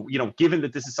 and you know, given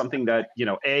that this is something that, you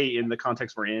know, in the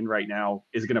context we're in right now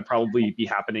is going to probably be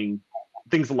happening,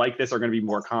 things like this are going to be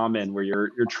more common, where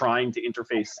you're trying to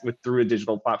interface with through a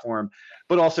digital platform,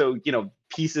 but also, you know,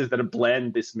 pieces that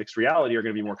blend this mixed reality are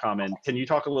going to be more common. Can you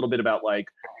talk a little bit about like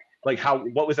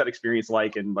what was that experience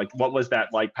like, and like what was that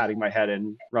like patting my head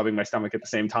and rubbing my stomach at the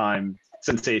same time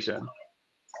sensation?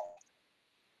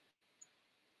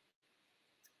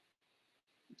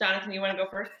 Jonathan, you want to go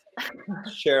first?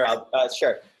 Sure,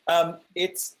 sure.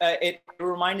 It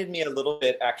reminded me a little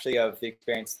bit actually of the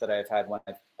experience that I've had when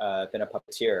I've been a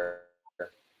puppeteer,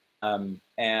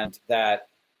 and that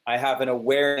I have an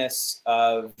awareness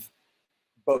of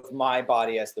both my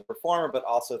body as the performer, but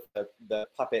also the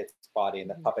puppet's body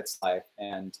and the puppet's life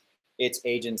and its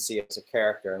agency as a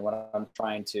character, and what I'm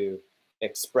trying to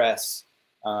express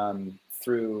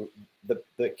through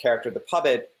the character, the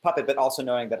puppet, but also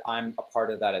knowing that I'm a part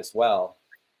of that as well.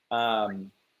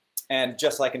 And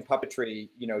just like in puppetry,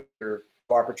 you know, you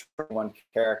are portraying one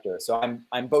character. So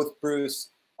I'm both Bruce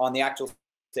on the actual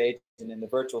stage and in the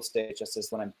virtual stage, just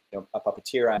as when I'm, you know, a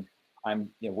puppeteer,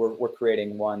 I'm you know, we're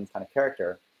creating one kind of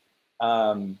character.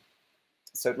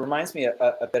 So it reminds me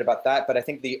a bit about that. But I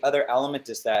think the other element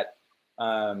is that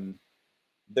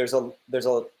there's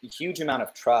a huge amount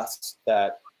of trust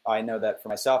that I know that for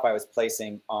myself I was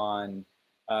placing on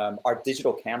our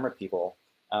digital camera people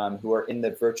who are in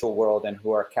the virtual world and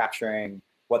who are capturing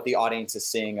what the audience is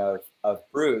seeing of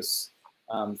Bruce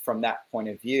from that point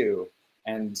of view.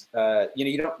 And you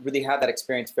know, you don't really have that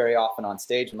experience very often on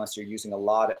stage unless you're using a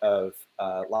lot of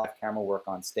live camera work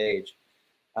on stage.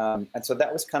 And so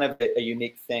that was kind of a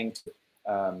unique thing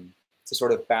to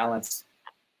sort of balance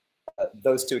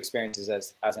those 2 experiences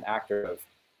as an actor, of,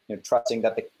 you know, trusting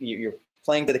that you're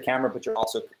playing to the camera, but you're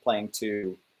also playing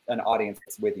to an audience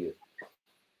that's with you.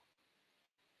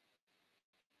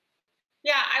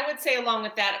 Yeah, I would say along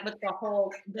with that, with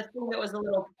the thing that was a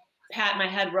little pat my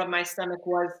head, rub my stomach,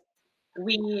 was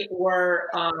we were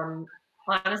on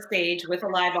a stage with a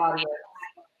live audience.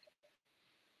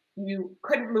 You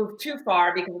couldn't move too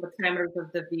far because of the parameters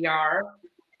of the VR.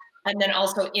 And then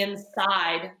also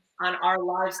inside on our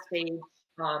live stage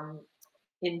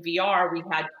in VR, we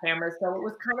had cameras. So it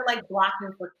was kind of like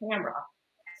blocking for camera.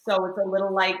 So it's a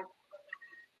little like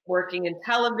working in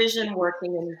television,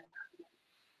 working in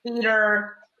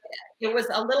theater. It was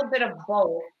a little bit of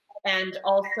both, and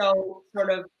also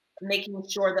sort of making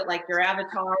sure that like your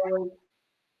avatar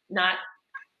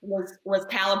was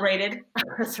calibrated.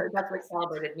 Sorry, that's what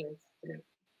calibrated means,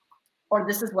 or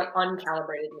this is what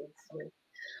uncalibrated means to me.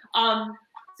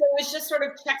 So it was just sort of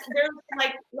check. There's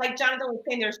like Jonathan was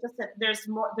saying,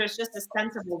 there's just a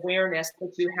sense of awareness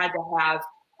that you had to have,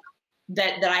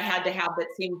 that I had to have, that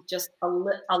seemed just a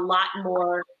lot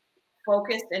more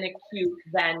focused and acute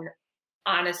than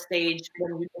on a stage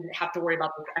when you didn't have to worry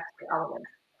about those extra elements.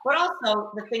 But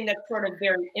also the thing that's sort of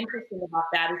very interesting about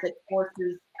that is it forced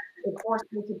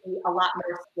me to be a lot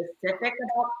more specific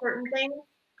about certain things.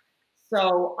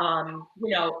 So, you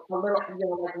know, a little, you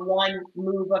know, like one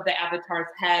move of the avatar's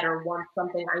head or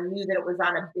something, I knew that it was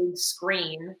on a big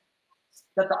screen,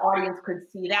 that the audience could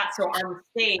see that. So on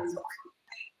stage,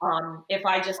 if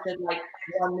I just did like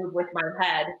one move with my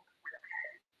head,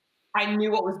 I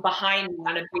knew what was behind me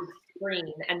on a big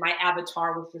screen, and my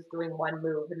avatar was just doing one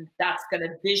move, and that's going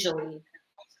to visually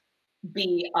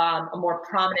be a more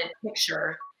prominent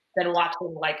picture than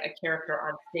watching like a character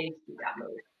on stage do that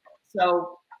move.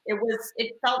 So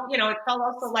it felt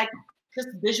also like just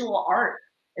visual art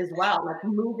as well, like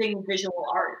moving visual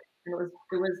art, and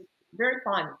it was very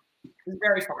fun. It was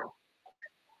very fun.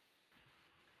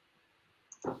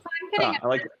 So I'm getting I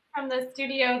like from the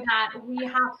studio that we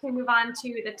have to move on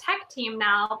to the tech team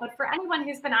now, but for anyone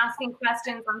who's been asking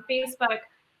questions on Facebook,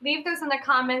 leave those in the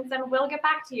comments and we'll get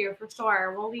back to you for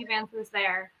sure. We'll leave answers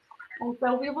there. And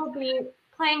so we will be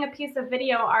playing a piece of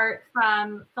video art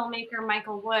from filmmaker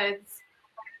Michael Woods,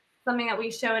 something that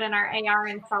we showed in our AR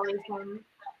installation.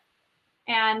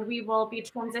 And we will be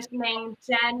transitioning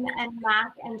Jen and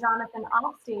Mac and Jonathan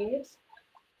off stage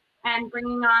and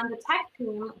bringing on the tech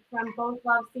team from both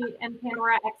Loveseat and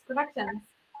Pandora X Productions.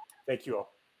 Thank you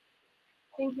all.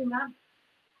 Thank you, Matt.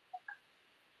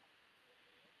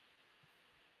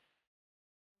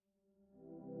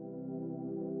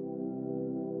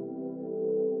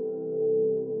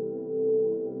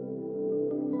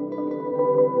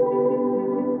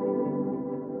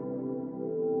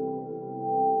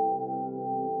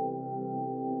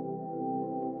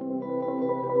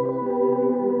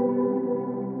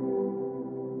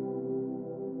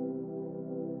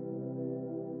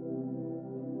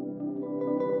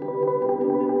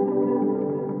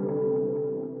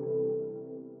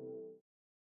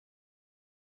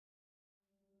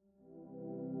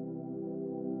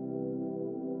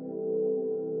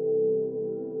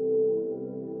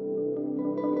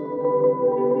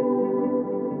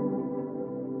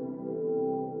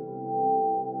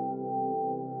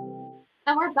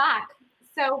 And we're back.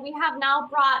 So we have now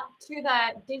brought to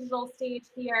the digital stage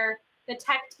here the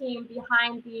tech team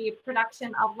behind the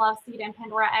production of Loveseat and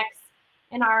Pandora X.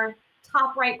 In our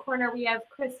top right corner, we have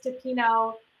Chris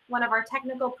DePino, one of our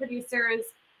technical producers.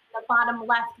 In the bottom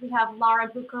left, we have Laura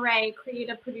Bucare,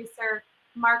 creative producer,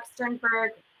 Mark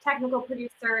Sternberg, technical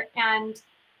producer, and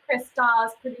Chris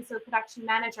Dawes, producer, production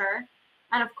manager,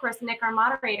 and of course, Nick, our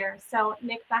moderator. So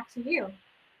Nick, back to you.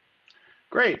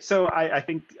 great. So I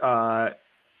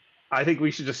think we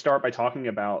should just start by talking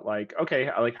about like, okay,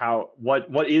 like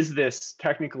what is this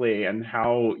technically, and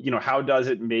how, you know, how does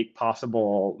it make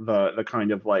possible the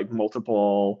kind of like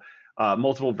multiple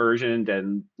versioned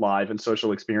and live and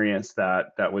social experience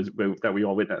that we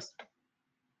all witnessed.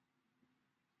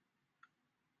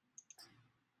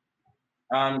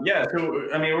 Yeah, so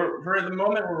I mean, for the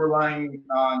moment, we're relying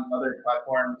on other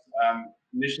platforms.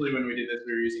 Initially, when we did this,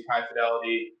 we were using High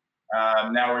Fidelity.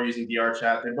 Now we're using VR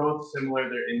Chat. They're both similar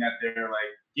in that they're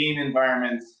like game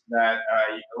environments that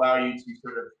allow you to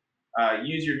sort of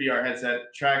use your VR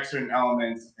headset, track certain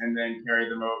elements, and then carry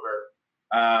them over.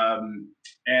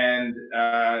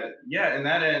 Yeah, in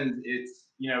that end, it's,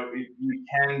 you know,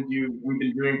 we've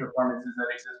been doing performances that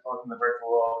exist both in the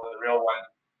virtual world and the real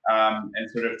one,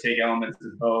 and sort of take elements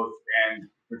of both and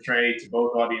portray to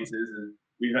both audiences. And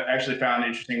we've actually found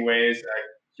interesting ways.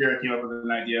 Kiira came up with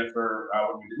an idea for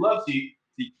when we did Loveseat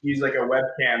to use like a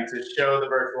webcam to show the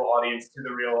virtual audience to the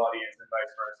real audience and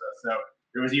vice versa. So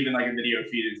there was even like a video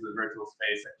feed into the virtual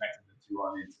space that connected the two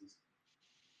audiences.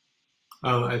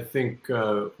 I think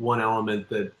one element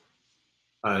that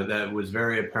that was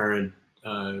very apparent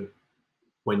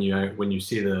when you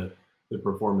see the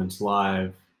performance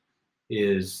live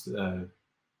is that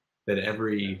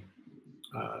every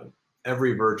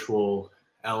virtual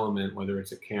element, whether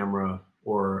it's a camera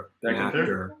or an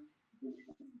actor,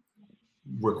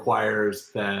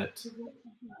 requires that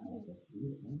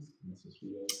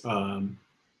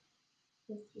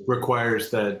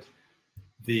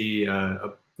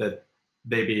that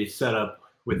they be set up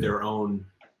with their own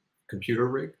computer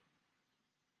rig,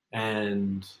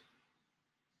 and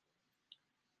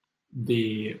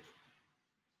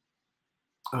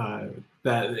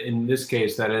that in this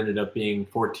case that ended up being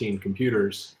 14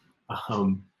 computers,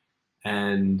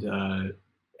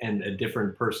 and a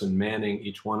different person manning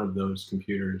each one of those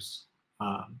computers.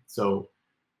 So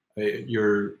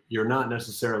you're not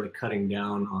necessarily cutting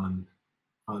down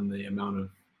on the amount of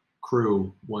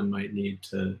crew one might need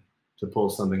to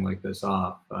pull something like this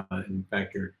off. In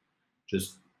fact, you're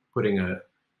just putting a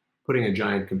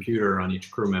giant computer on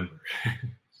each crew member.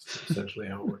 That's essentially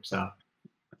how it works out.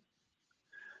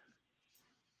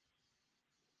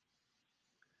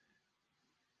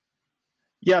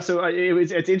 Yeah, so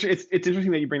it's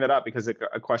interesting that you bring that up, because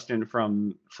a question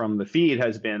from the feed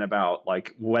has been about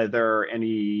like whether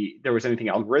there was anything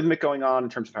algorithmic going on in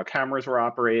terms of how cameras were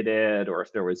operated, or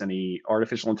if there was any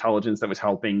artificial intelligence that was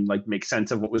helping like make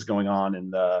sense of what was going on in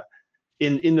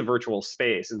the virtual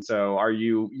space. And so are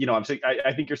you,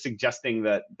 I think you're suggesting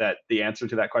that the answer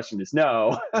to that question is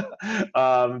no.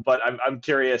 But I'm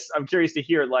curious to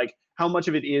hear like how much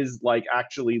of it is like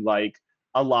actually like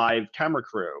a live camera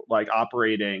crew like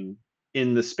operating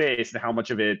in the space, and how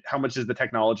much is the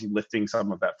technology lifting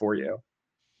some of that for you?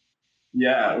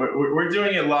 Yeah, we're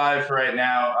doing it live right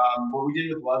now. What we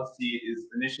did with Loveseat is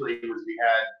initially we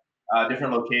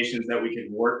different locations that we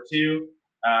could work to.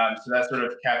 So that sort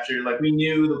of captured, like we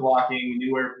knew the blocking, we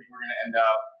knew where people were going to end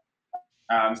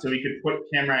up. So we could put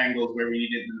camera angles where we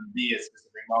needed them to be at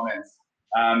specific moments.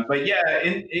 But yeah,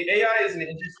 AI is an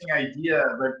interesting idea,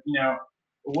 but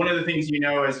one of the things is,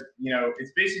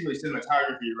 it's basically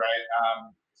cinematography, right?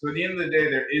 So at the end of the day,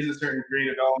 there is a certain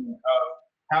creative element of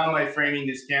how am I framing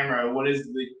this camera? What is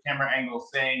the camera angle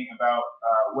saying about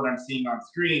what I'm seeing on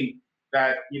screen?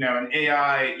 That, an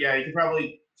AI, yeah, you could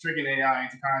probably trick an AI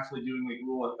into constantly doing like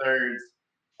rule of thirds.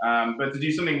 But to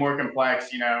do something more complex,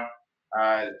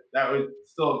 that would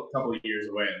still a couple of years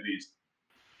away at least.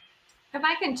 If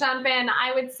I can jump in,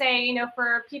 I would say,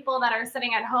 for people that are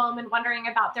sitting at home and wondering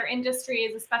about their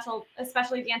industries,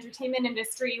 especially the entertainment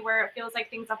industry, where it feels like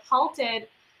things have halted,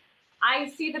 I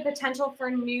see the potential for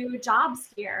new jobs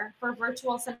here for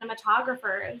virtual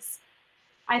cinematographers.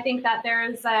 I think that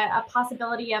there's a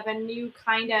possibility of a new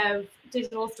kind of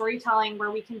digital storytelling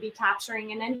where we can be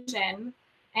capturing an engine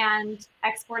and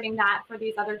exporting that for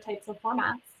these other types of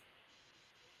formats.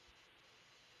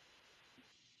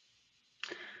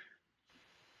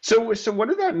 So what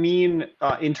does that mean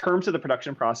in terms of the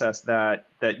production process that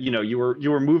you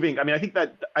were moving? I mean, I think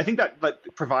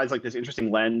that provides like this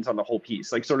interesting lens on the whole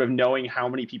piece, like sort of knowing how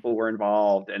many people were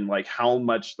involved and like how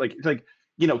much like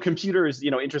computers,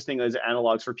 interesting as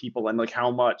analogs for people, and like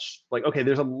how much like, okay,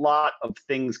 there's a lot of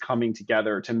things coming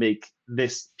together to make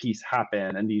this piece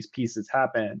happen and these pieces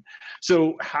happen.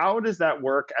 So how does that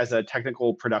work as a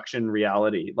technical production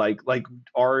reality?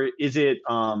 Is it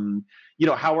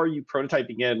how are you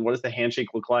prototyping it? What does the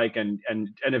handshake look like? And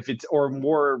if it's, or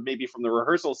more maybe from the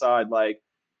rehearsal side, like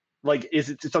is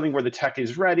it something where the tech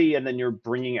is ready and then you're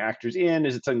bringing actors in?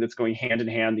 Is it something that's going hand in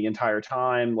hand the entire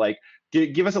time? Like,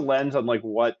 give us a lens on like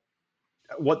what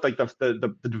like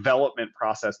the development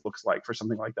process looks like for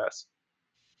something like this.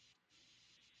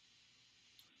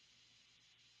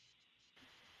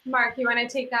 Mark, you want to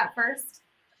take that first?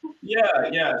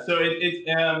 Yeah. So it's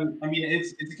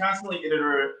a constantly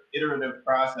iterative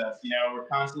process. We're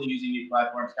constantly using new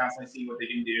platforms, constantly seeing what they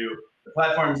can do. The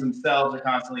platforms themselves are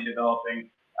constantly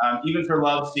developing. Even for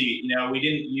Loveseat, we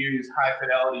didn't use high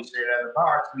fidelity straight out of the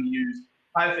box. We used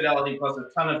high fidelity plus a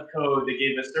ton of code that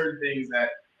gave us certain things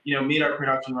that made our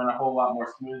production run a whole lot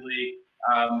more smoothly.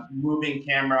 Moving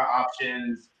camera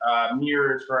options,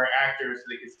 mirrors for our actors so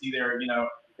they could see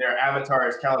their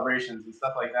avatars, calibrations, and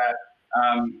stuff like that.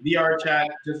 VR Chat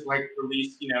just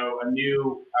released a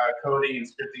new coding and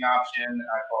scripting option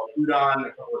called Udon a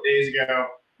couple of days ago.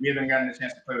 We haven't gotten a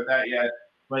chance to play with that yet,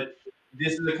 but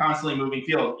this is a constantly moving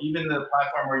field. Even the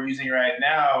platform we're using right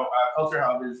now,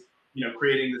 CultureHub, is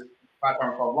creating this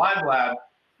platform called Live Lab,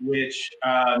 which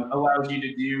allows you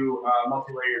to do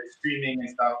multi-layered streaming and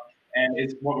stuff. And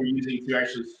it's what we're using to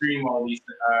actually stream all these,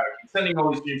 sending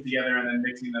all these streams together and then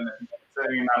mixing them and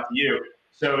sending them out to you.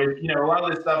 So a lot of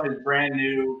this stuff is brand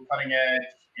new, cutting edge,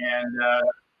 and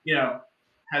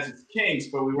has its kinks,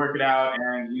 but we work it out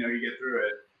and you get through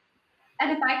it. And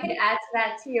if I could add to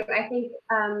that too, I think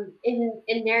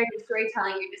in narrative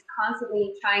storytelling, you're just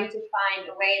constantly trying to find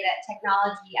a way that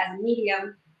technology as a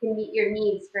medium can meet your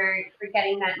needs for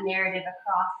getting that narrative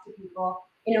across to people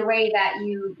in a way that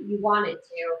you want it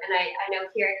to. And I know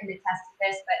Kiira can attest to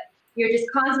this, but you're just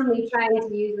constantly trying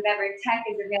to use whatever tech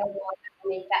is available to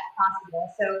make that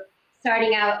possible. So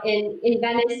starting out in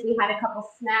Venice, we had a couple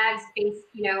snags based,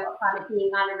 upon it being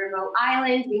on a remote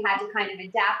island. We had to kind of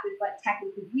adapt with what tech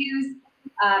we could use,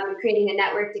 creating a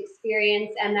networked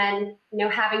experience, and then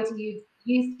having to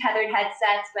use tethered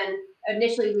headsets when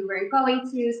initially we weren't going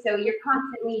to. So you're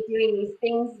constantly doing these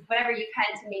things, whatever you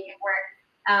can to make it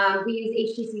work. We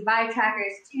use HTC Vive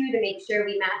trackers too to make sure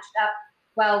we matched up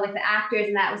well with the actors,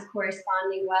 and that was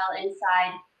corresponding well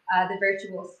inside the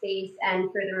virtual space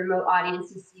and for the remote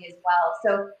audience to see as well.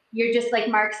 So you're just, like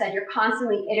Mark said, you're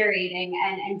constantly iterating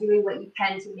and doing what you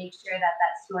can to make sure that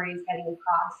that story is getting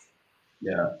across.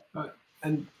 Yeah,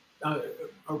 and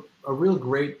a real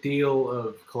great deal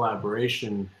of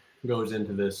collaboration goes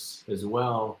into this as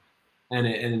well,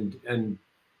 and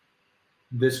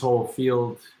this whole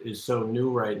field is so new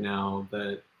right now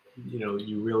that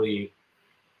you really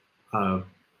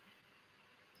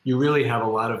have a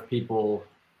lot of people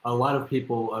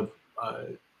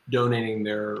donating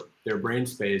their brain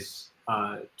space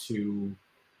to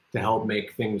help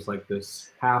make things like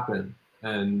this happen.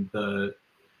 And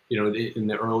in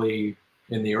the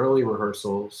early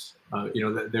rehearsals,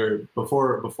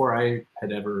 before I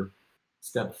had ever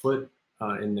stepped foot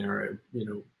in there,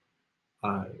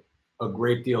 a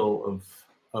great deal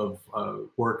of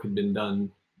work had been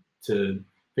done to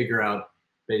figure out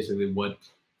basically what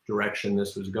direction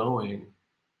this was going.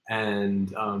 and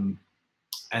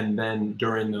then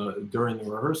during the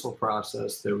rehearsal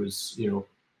process, there was, you know,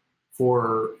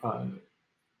 four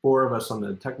of us on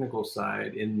the technical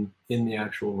side in the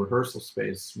actual rehearsal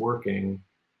space working.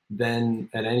 Then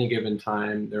at any given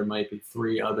time, there might be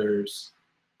three others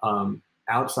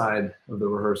outside of the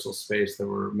rehearsal space that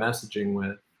we're messaging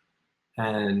with,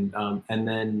 and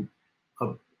then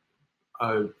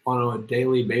on a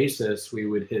daily basis, we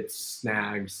would hit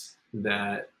snags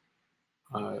that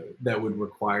would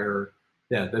require,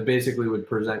 that basically would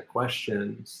present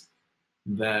questions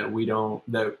that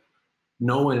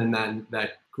no one in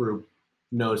that group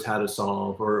knows how to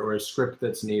solve, or a script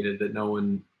that's needed that no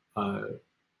one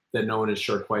is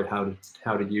sure quite how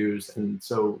to use. And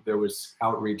so there was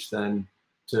outreach then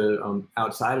to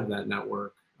outside of that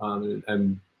network,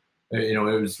 and you know,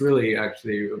 it was really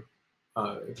actually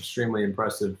extremely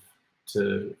impressive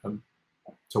to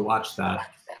watch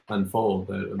that unfold.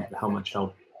 How much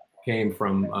help came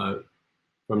from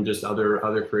just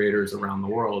other creators around the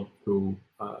world who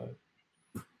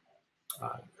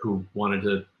wanted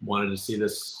to see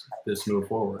this move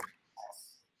forward.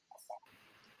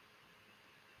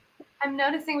 I'm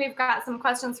noticing we've got some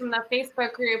questions from the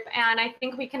Facebook group, and I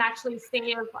think we can actually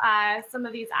save some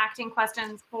of these acting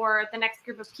questions for the next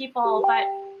group of people. But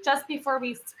just before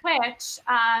we switch,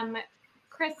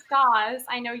 Chris Dawes,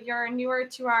 I know you're newer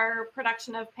to our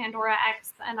production of Pandora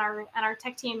X and our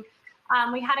tech team.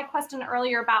 We had a question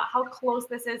earlier about how close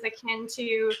this is akin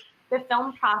to the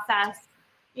film process.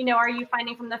 You know, are you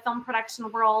finding from the film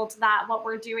production world that what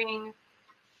we're doing,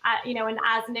 you know, and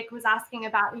as Nick was asking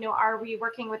about, you know, are we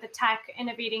working with the tech,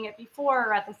 innovating it before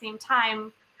or at the same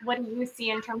time? What do you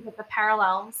see in terms of the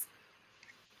parallels?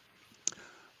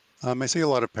 I see a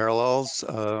lot of parallels.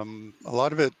 A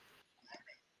lot of it,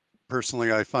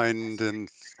 personally, I find in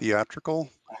theatrical,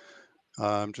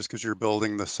 just because you're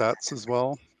building the sets as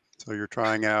well. So you're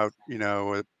trying out, you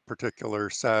know, a particular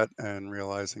set and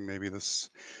realizing maybe this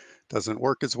doesn't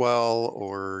work as well,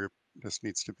 or this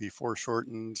needs to be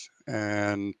foreshortened.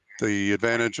 And the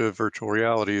advantage of virtual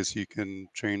reality is you can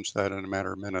change that in a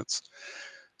matter of minutes,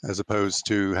 as opposed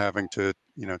to having to,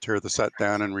 you know, tear the set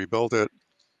down and rebuild it.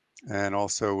 And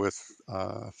also with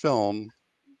film,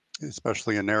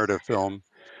 especially a narrative film,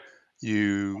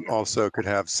 you also could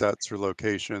have sets or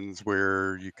locations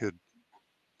where you could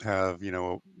have, you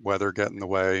know, weather get in the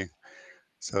way.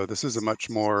 So this is a much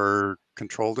more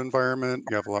controlled environment.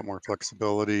 You have a lot more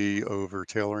flexibility over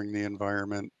tailoring the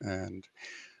environment and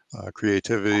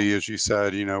creativity. As you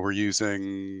said, you know, we're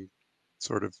using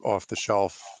sort of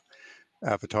off-the-shelf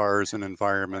avatars and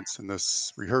environments in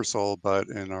this rehearsal, but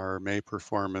in our May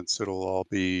performance, it'll all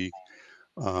be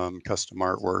custom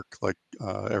artwork like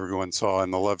everyone saw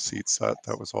in the Loveseat set.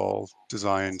 That was all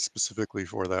designed specifically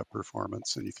for that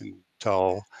performance. And you can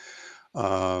tell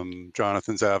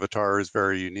Jonathan's avatar is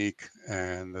very unique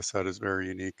and the set is very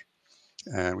unique.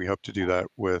 And we hope to do that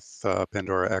with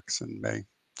Pandora X in May.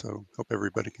 So hope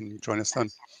everybody can join us then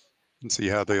and see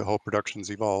how the whole production's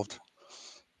evolved.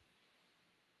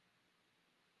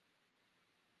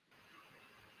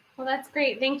 Well, that's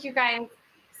great. Thank you, guys.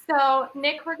 So,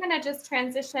 Nick, we're going to just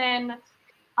transition.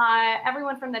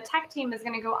 Everyone from the tech team is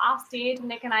going to go off stage.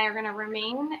 Nick and I are going to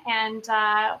remain, and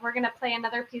we're going to play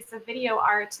another piece of video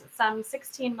art, some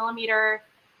 16mm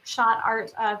shot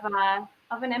art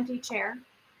of an empty chair,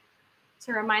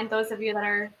 to remind those of you that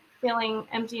are feeling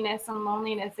emptiness and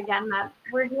loneliness again that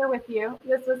we're here with you.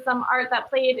 This was some art that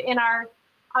played in our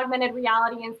augmented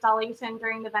reality installation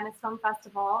during the Venice Film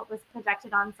Festival. It was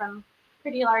projected on some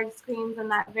pretty large screens in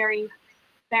that very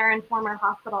barren former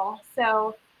hospital.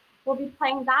 So we'll be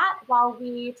playing that while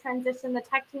we transition the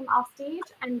tech team off stage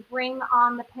and bring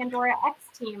on the Pandora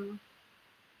X team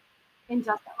in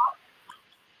just a moment.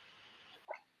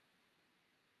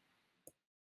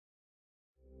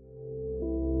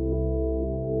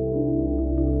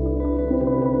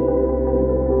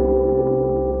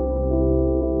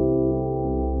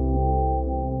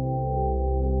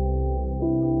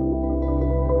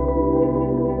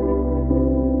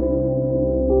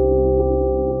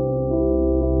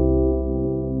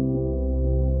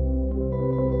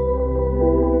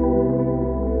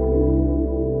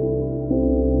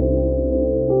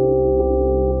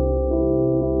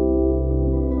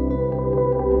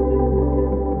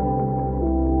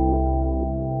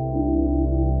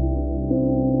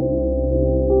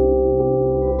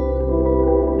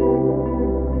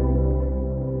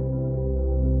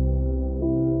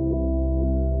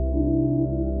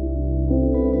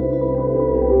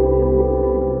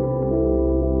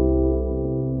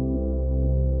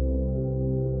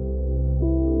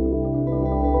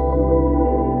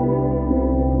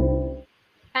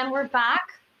 We're back.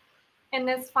 in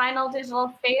this final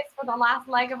digital space for the last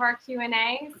leg of our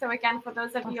Q&A. So again, for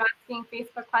those of you asking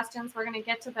Facebook questions, we're going to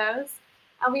get to those.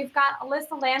 We've got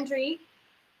Alyssa Landry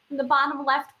in the bottom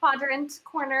left quadrant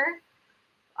corner,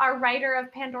 our writer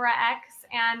of Pandora X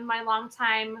and my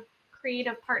longtime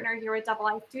creative partner here at Double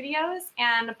I Studios.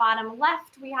 And bottom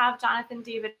left, we have Jonathan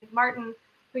David Martin,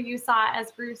 who you saw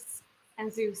as Bruce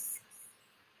and Zeus.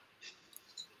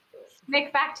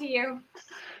 Nick, back to you.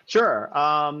 Sure.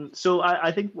 So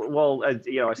I think, well, as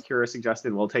Kiira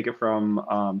suggested, we'll take it from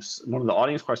one of the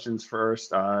audience questions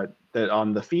first that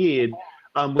on the feed,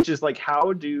 which is like,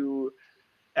 how do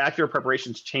actor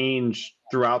preparations change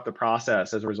throughout the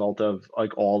process as a result of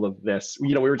like all of this?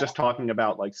 We were just talking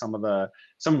about like some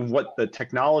of what the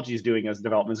technology is doing as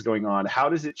development is going on. How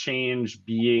does it change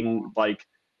being like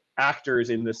actors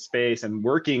in this space and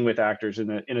working with actors in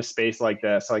a space like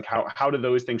this? Like how do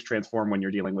those things transform when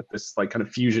you're dealing with this like kind of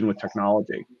fusion with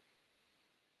technology?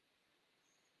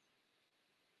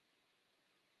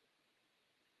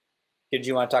 Did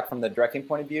you want to talk from the directing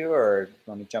point of view, or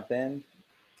want me to jump in?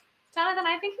 Jonathan,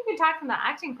 I think you could talk from the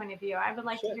acting point of view. I would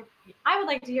like to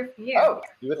hear from you. Oh,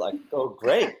 you would like? Oh,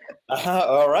 great.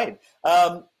 All right.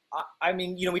 I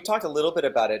mean, we talked a little bit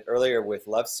about it earlier with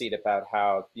Loveseat about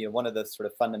how, one of the sort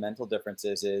of fundamental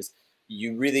differences is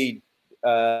you really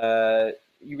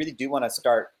do want to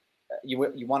start, you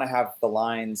want to have the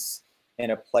lines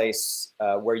in a place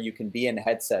where you can be in a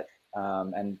headset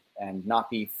and not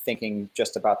be thinking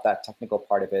just about that technical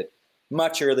part of it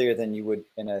much earlier than you would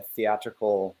in a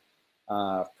theatrical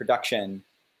production.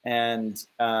 And,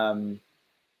 in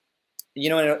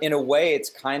a way, it's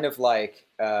kind of like,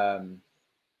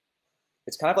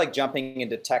 jumping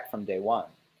into tech from day one.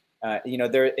 As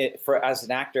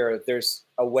an actor, there's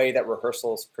a way that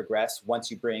rehearsals progress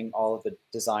once you bring all of the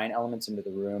design elements into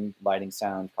the room, lighting,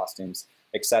 sound, costumes,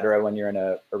 etc. when you're in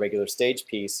a regular stage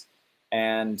piece.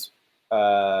 And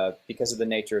because of the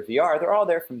nature of VR, they're all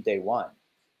there from day one.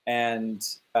 And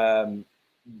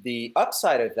the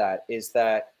upside of that is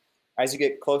that as you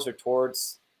get closer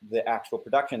towards the actual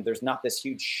production, there's not this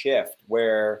huge shift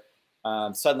where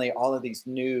suddenly all of these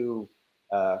new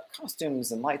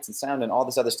costumes and lights and sound and all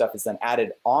this other stuff is then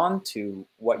added on to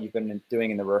what you've been doing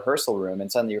in the rehearsal room,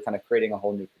 and suddenly you're kind of creating a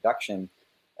whole new production.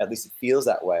 At least it feels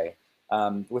that way.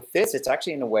 With this, it's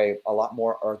actually in a way a lot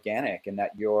more organic in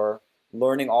that you're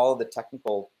learning all of the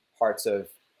technical parts of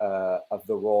the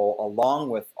role, along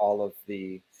with all of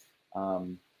the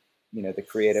the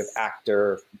creative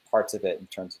actor parts of it, in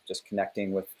terms of just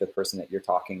connecting with the person that you're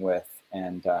talking with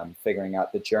and figuring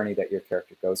out the journey that your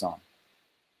character goes on.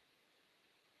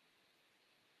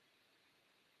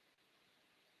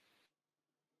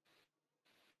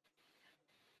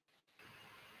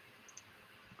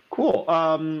 Cool.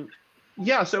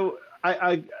 Yeah. So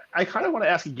I kind of want to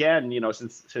ask again,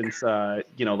 since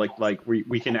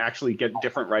we can actually get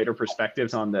different writer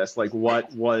perspectives on this. Like,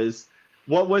 what was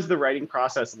the writing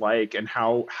process like, and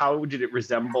how did it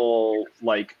resemble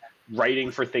like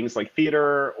writing for things like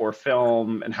theater or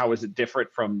film, and how is it different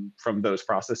from those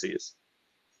processes?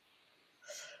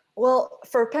 Well,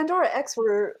 for Pandora X,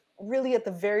 we're really at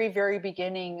the very, very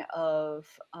beginning of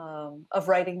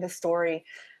writing the story.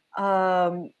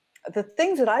 The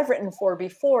things that I've written for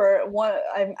before,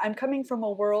 I'm coming from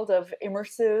a world of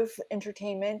immersive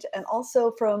entertainment, and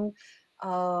also from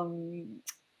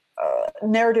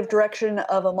narrative direction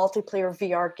of a multiplayer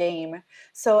VR game.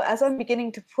 So as I'm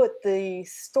beginning to put the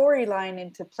storyline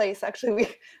into place, actually,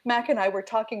 Mac and I were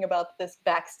talking about this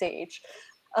backstage.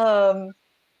 I'm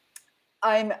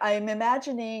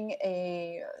imagining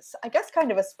I guess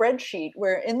kind of a spreadsheet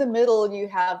where in the middle you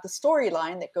have the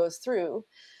storyline that goes through.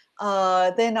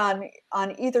 Then on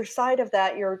either side of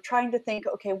that, you're trying to think,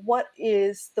 okay, what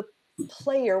is the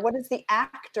player, what is the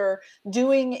actor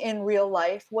doing in real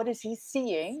life? What is he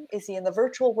seeing? Is he in the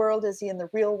virtual world? Is he in the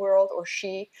real world, or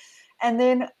she? And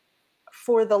then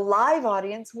for the live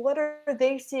audience, what are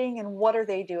they seeing and what are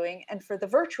they doing? And for the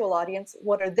virtual audience,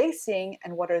 what are they seeing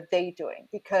and what are they doing?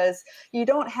 Because you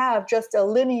don't have just a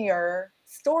linear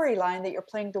storyline that you're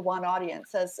playing to one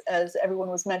audience. As everyone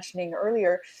was mentioning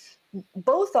earlier,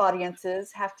 both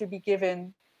audiences have to be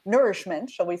given nourishment,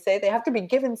 shall we say. They have to be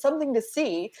given something to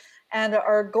see. And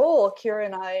our goal, Kiira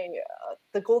and I,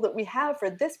 the goal that we have for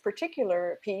this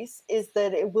particular piece is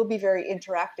that it will be very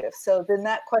interactive. So then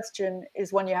that question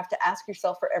is one you have to ask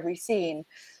yourself for every scene.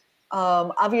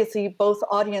 Obviously, both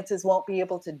audiences won't be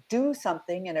able to do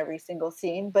something in every single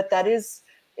scene, but that is,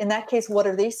 in that case, what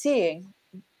are they seeing?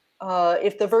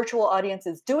 If the virtual audience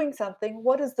is doing something,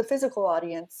 what is the physical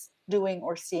audience doing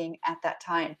or seeing at that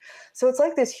time? So it's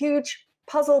like this huge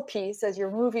puzzle piece as you're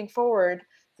moving forward,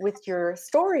 with your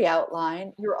story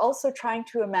outline, you're also trying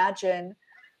to imagine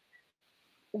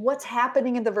what's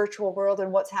happening in the virtual world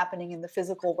and what's happening in the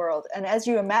physical world. And as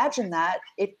you imagine that,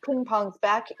 it ping-pongs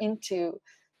back into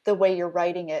the way you're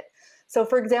writing it. So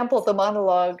for example, the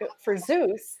monologue for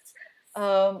Zeus,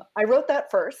 I wrote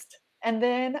that first, and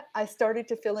then I started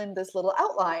to fill in this little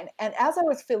outline. And as I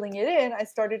was filling it in, I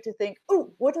started to think,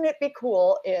 oh, wouldn't it be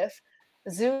cool if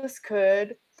Zeus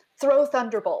could throw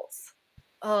thunderbolts?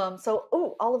 So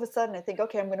all of a sudden I think,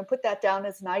 okay, I'm going to put that down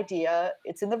as an idea.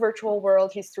 It's in the virtual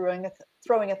world. He's throwing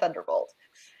a thunderbolt.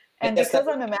 And because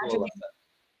I'm imagining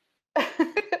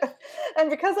and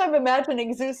because I'm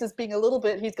imagining Zeus as being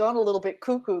he's gone a little bit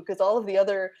cuckoo because all of the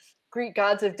other Greek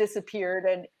gods have disappeared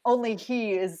and only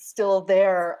he is still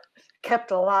there,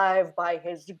 kept alive by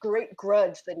his great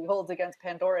grudge that he holds against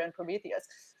Pandora and Prometheus.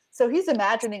 So he's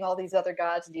imagining all these other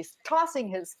gods and he's tossing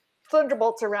his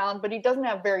thunderbolts around, but he doesn't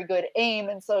have very good aim,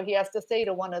 and so he has to say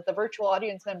to one of the virtual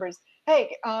audience members,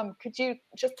 hey, could you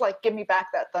just like give me back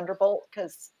that thunderbolt,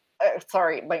 because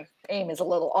sorry, my aim is a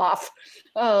little off.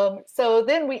 So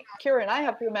then Kiira and I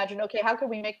have to imagine, okay, how can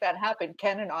we make that happen?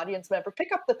 Can an audience member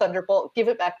pick up the thunderbolt, give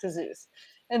it back to Zeus?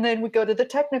 And then we go to the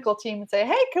technical team and say,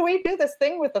 hey, can we do this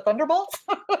thing with the thunderbolts?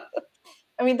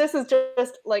 I mean, this is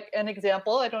just like an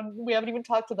example. We haven't even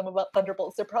talked to them about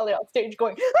thunderbolts. They're probably on stage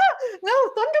going, no,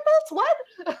 thunderbolts, what?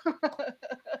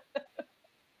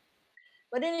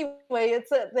 But anyway,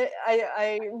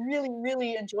 I really,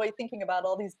 really enjoy thinking about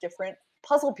all these different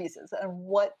puzzle pieces and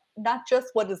not just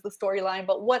what is the storyline,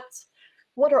 but what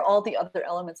are all the other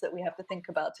elements that we have to think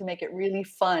about to make it really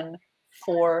fun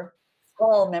for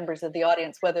all members of the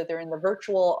audience, whether they're in the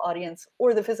virtual audience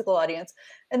or the physical audience.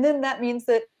 And then that means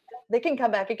that they can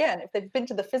come back again. If they've been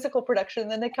to the physical production,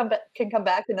 then they can come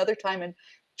back another time and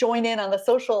join in on the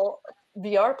social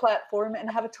VR platform and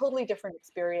have a totally different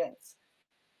experience.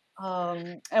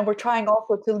 And we're trying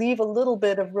also to leave a little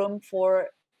bit of room for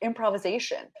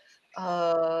improvisation,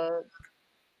 so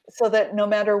that no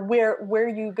matter where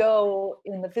you go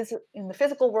in the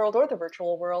physical world or the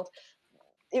virtual world,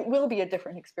 it will be a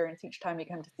different experience each time you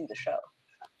come to see the show.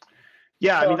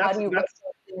 Yeah, so I mean that's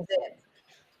things in?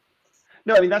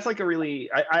 No, I mean that's like a really.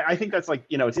 I think that's like,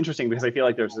 it's interesting because I feel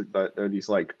like there are these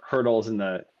like hurdles in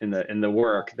the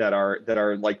work that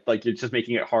are like you're just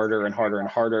making it harder and harder and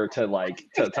harder to like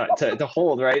to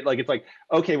hold, right? Like it's like,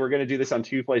 okay, we're going to do this on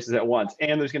 2 places at once,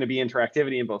 and there's going to be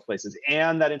interactivity in both places,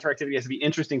 and that interactivity has to be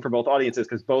interesting for both audiences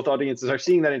because both audiences are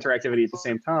seeing that interactivity at the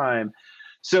same time.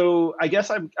 So I guess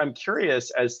I'm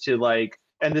curious as to like,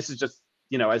 and this is just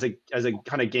as a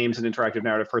kind of games and interactive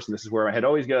narrative person, this is where my head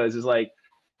always goes, is like,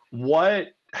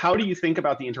 how do you think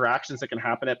about the interactions that can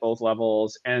happen at both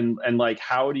levels, and like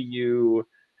how do you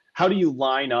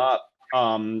line up,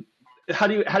 how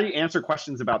do you answer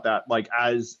questions about that, like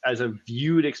as a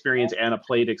viewed experience and a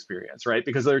played experience, right?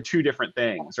 Because they're 2 different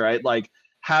things, right? Like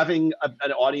having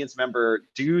an audience member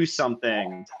do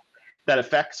something that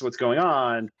affects what's going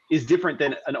on is different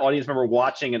than an audience member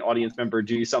watching an audience member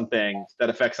do something that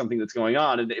affects something that's going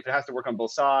on. And if it has to work on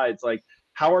both sides, like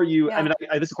how are you, I mean,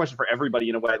 this is a question for everybody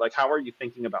in a way, like how are you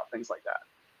thinking about things like that?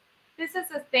 This is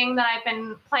a thing that I've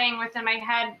been playing with in my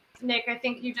head, Nick. I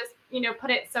think you just, put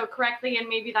it so correctly, and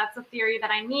maybe that's a theory that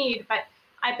I need, but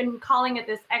I've been calling it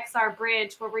this XR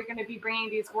bridge, where we're going to be bringing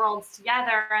these worlds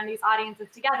together and these audiences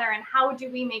together, and how do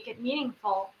we make it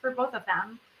meaningful for both of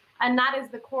them? And that is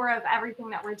the core of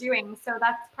everything that we're doing. So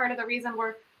that's part of the reason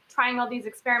we're trying all these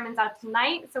experiments out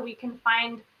tonight, so we can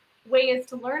find ways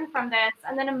to learn from this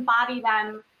and then embody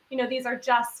them. These are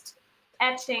just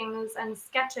etchings and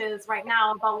sketches right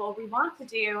now about what we want to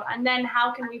do. And then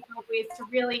how can we find ways to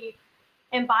really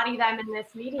embody them in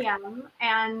this medium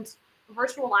and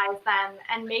virtualize them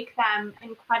and make them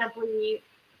incredibly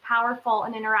powerful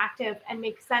and interactive and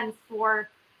make sense for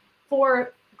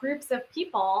groups of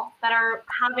people that are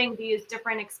having these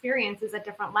different experiences at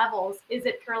different levels. Is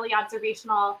it purely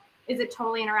observational? Is it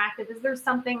totally interactive? Is there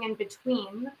something in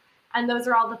between? And those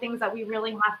are all the things that we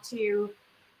really have to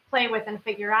play with and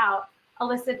figure out.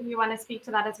 Alyssa, do you want to speak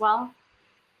to that as well?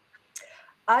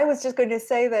 I was just going to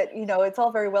say that, it's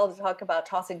all very well to talk about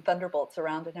tossing thunderbolts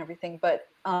around and everything, but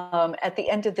at the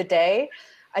end of the day,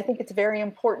 I think it's very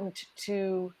important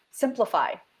to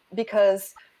simplify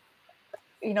because,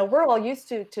 we're all used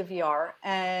to VR.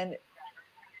 And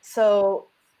so,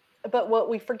 but what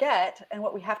we forget and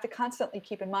what we have to constantly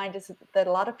keep in mind is that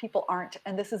a lot of people aren't,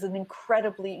 and this is an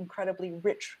incredibly, incredibly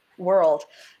rich world,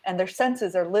 and their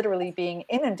senses are literally being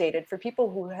inundated. For people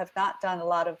who have not done a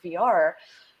lot of VR,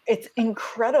 it's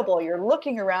incredible. You're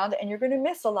looking around and you're going to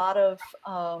miss a lot of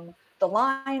the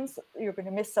lines. You're going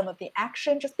to miss some of the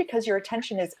action just because your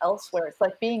attention is elsewhere. It's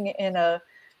like being in a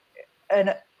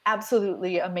an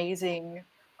absolutely amazing,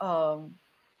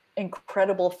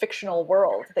 incredible fictional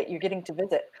world that you're getting to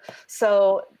visit.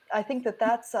 So I think that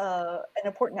that's an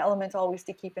important element always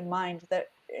to keep in mind, that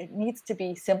it needs to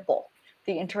be simple.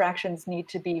 The interactions need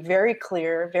to be very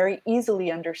clear, very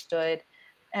easily understood,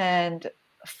 and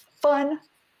fun,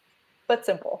 but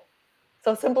simple.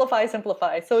 So simplify,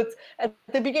 simplify. So it's at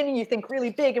the beginning you think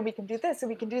really big, and we can do this and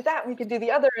we can do that and we can do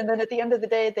the other, and then at the end of the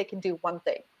day they can do one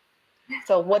thing.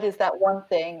 So what is that one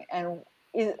thing, and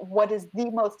what is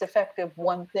the most effective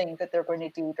one thing that they're going to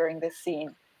do during this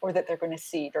scene, or that they're going to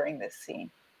see during this scene?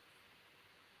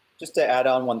 Just to add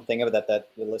on one thing of that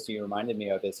Alyssa, you reminded me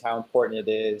of, is how important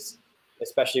it is,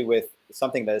 especially with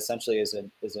something that essentially is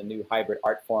a new hybrid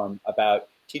art form, about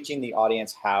teaching the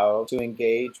audience how to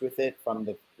engage with it from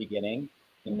the beginning.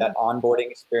 Mm-hmm. That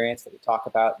onboarding experience that we talk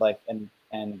about,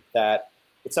 and that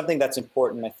it's something that's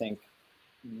important, I think,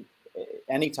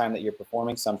 anytime that you're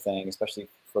performing something, especially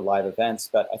for live events,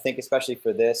 but I think especially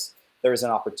for this, there is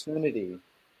an opportunity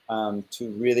to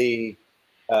really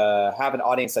have an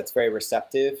audience that's very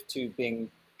receptive to being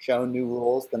shown new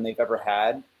rules than they've ever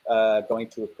had going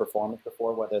to a performance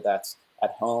before, whether that's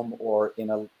at home or in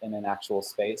an actual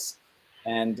space.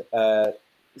 And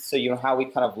so, how we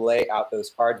kind of lay out those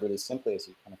cards really simply, as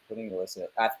you're kind of putting it, Alyssa,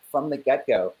 from the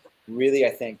get-go, really, I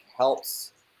think,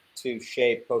 helps to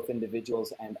shape both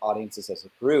individuals and audiences as a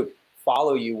group,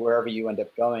 follow you wherever you end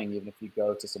up going, even if you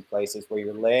go to some places where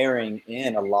you're layering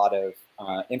in a lot of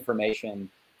information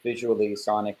visually,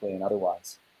 sonically, and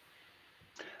otherwise.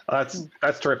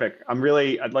 That's terrific. I'm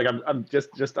really I'm going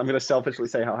to selfishly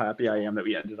say how happy I am that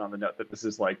we ended on the note that this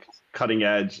is like cutting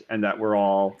edge, and that we're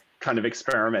all kind of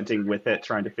experimenting with it,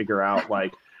 trying to figure out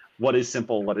like what is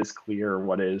simple, what is clear,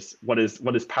 what is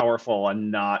powerful and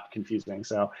not confusing.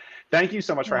 So thank you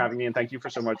so much for having me, and thank you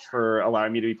so much for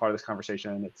allowing me to be part of this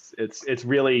conversation. It's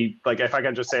really, like, if I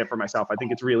can just say it for myself, I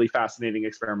think it's really fascinating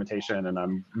experimentation, and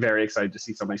I'm very excited to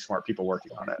see so many smart people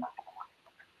working on it.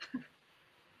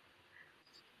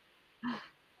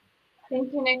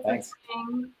 Thank you, Nick, for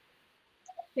joining.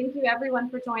 Thank you, everyone,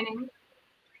 for joining.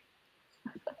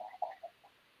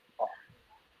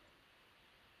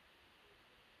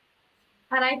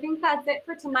 And I think that's it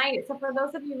for tonight. So for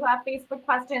those of you who have Facebook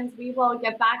questions, we will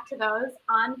get back to those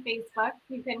on Facebook.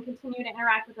 You can continue to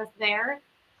interact with us there.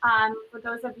 For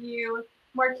those of you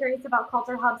more curious about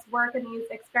CultureHub's work and these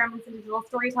experiments in digital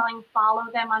storytelling, follow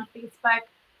them on Facebook.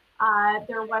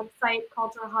 Their website,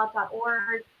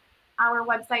 culturehub.org. Our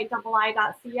website,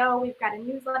 ii.co. We've got a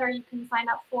newsletter you can sign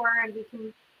up for, and we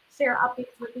can share updates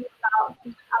with you about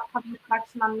the upcoming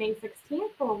production on May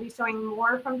 16th. We'll be showing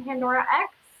more from Pandora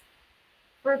X,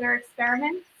 further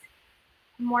experiments,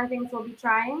 more things we'll be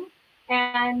trying.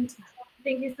 And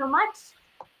thank you so much.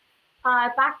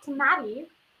 Back to Maddie.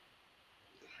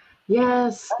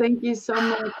 Yes, thank you so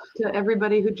much to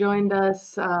everybody who joined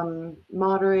us,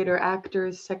 moderator,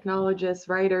 actors, technologists,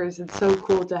 writers. It's so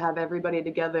cool to have everybody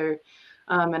together.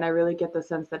 And I really get the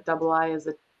sense that II is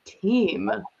a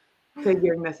team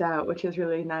figuring this out, which is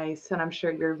really nice. And I'm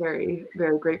sure you're very,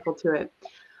 very grateful to it.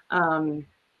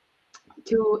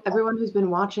 To everyone who's been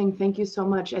watching, thank you so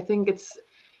much. I think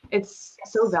it's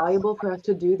so valuable for us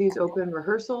to do these open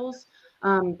rehearsals.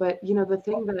 But the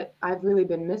thing that I've really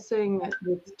been missing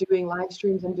with doing live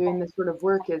streams and doing this sort of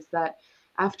work is that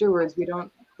afterwards we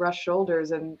don't brush shoulders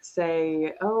and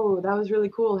say, oh, that was really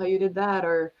cool how you did that,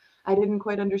 or I didn't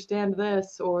quite understand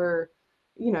this, or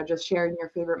just sharing your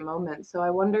favorite moments. So I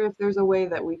wonder if there's a way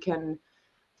that we can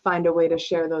find a way to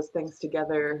share those things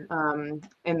together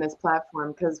in this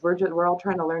platform, because we're all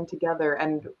trying to learn together.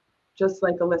 And just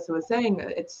like Alyssa was saying,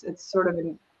 it's sort of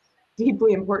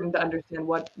deeply important to understand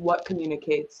what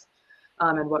communicates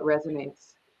and what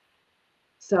resonates.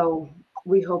 So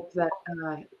we hope that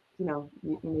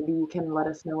maybe you can let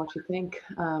us know what you think.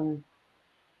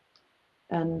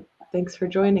 And thanks for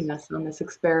joining us on this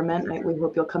experiment. We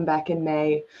hope you'll come back in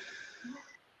May.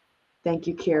 Thank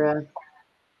you, Kiira.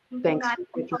 Thanks for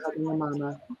having your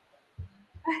mama.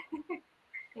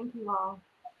 Thank you all.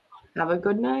 Have a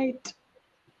good night.